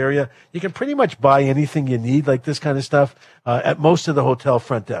secluded area, you can pretty much buy anything you need, like this kind of stuff, at most of the hotel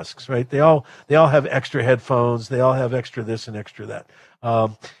front desks, right? They all have extra headphones. They all have extra this and extra that.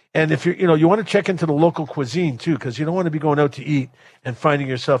 And if you want to check into the local cuisine too, because you don't want to be going out to eat and finding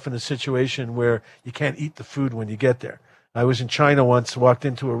yourself in a situation where you can't eat the food when you get there. I was in China once, walked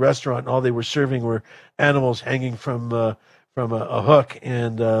into a restaurant, and all they were serving were animals hanging from a hook,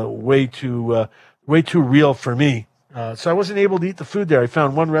 and way too real for me. So I wasn't able to eat the food there. I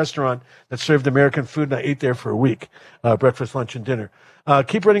found one restaurant that served American food, and I ate there for a week, breakfast, lunch, and dinner.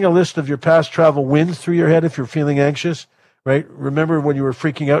 Keep running a list of your past travel wins through your head if you're feeling anxious, right? Remember when you were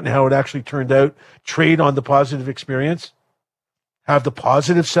freaking out and how it actually turned out. Trade on the positive experience. Have the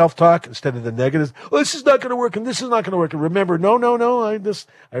positive self-talk instead of the negative. Oh, this is not going to work, and this is not going to work. And remember, no. I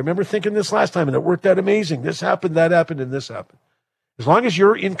remember thinking this last time, and it worked out amazing. This happened, that happened, and this happened. As long as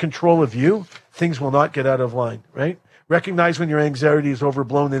you're in control of you, things will not get out of line, right? Recognize when your anxiety is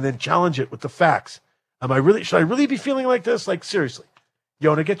overblown, and then challenge it with the facts. Should I really be feeling like this? Like, seriously,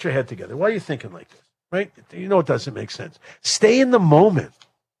 Yonah, get your head together. Why are you thinking like this, right? It doesn't make sense. Stay in the moment.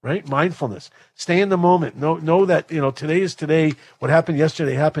 Right? Mindfulness. Stay in the moment. Know that, today is today. What happened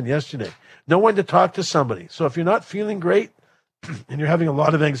yesterday happened yesterday. Know when to talk to somebody. So if you're not feeling great and you're having a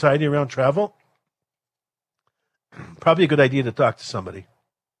lot of anxiety around travel, probably a good idea to talk to somebody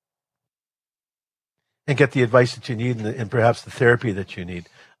and get the advice that you need and perhaps the therapy that you need.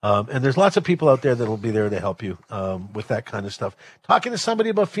 And there's lots of people out there that will be there to help you with that kind of stuff. Talking to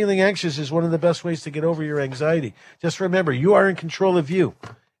somebody about feeling anxious is one of the best ways to get over your anxiety. Just remember, you are in control of you.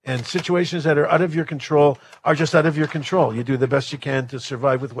 And situations that are out of your control are just out of your control. You do the best you can to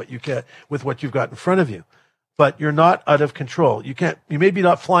survive with what you can, with what you've got in front of you. but you're not out of control. You may be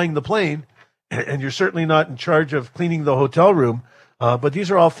not flying the plane, and you're certainly not in charge of cleaning the hotel room. But these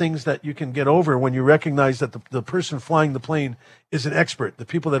are all things that you can get over when you recognize that the person flying the plane is an expert. The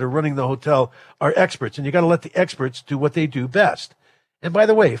people that are running the hotel are experts, and you got to let the experts do what they do best. And by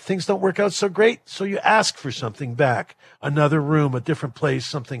the way, if things don't work out so great, so you ask for something back, another room, a different place,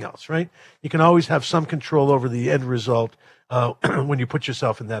 something else, right? You can always have some control over the end result when you put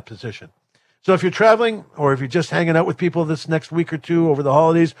yourself in that position. So if you're traveling or if you're just hanging out with people this next week or two over the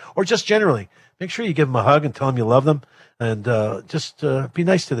holidays, or just generally, make sure you give them a hug and tell them you love them. And just be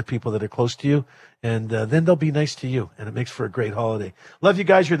nice to the people that are close to you. And then they'll be nice to you. And it makes for a great holiday. Love you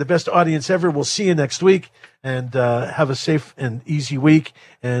guys. You're the best audience ever. We'll see you next week. And have a safe and easy week.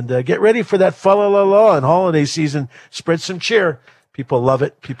 And get ready for that fa-la-la-la and holiday season. Spread some cheer. People love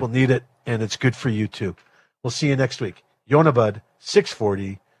it. People need it. And it's good for you, too. We'll see you next week. Yonah Bud,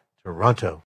 640, Toronto.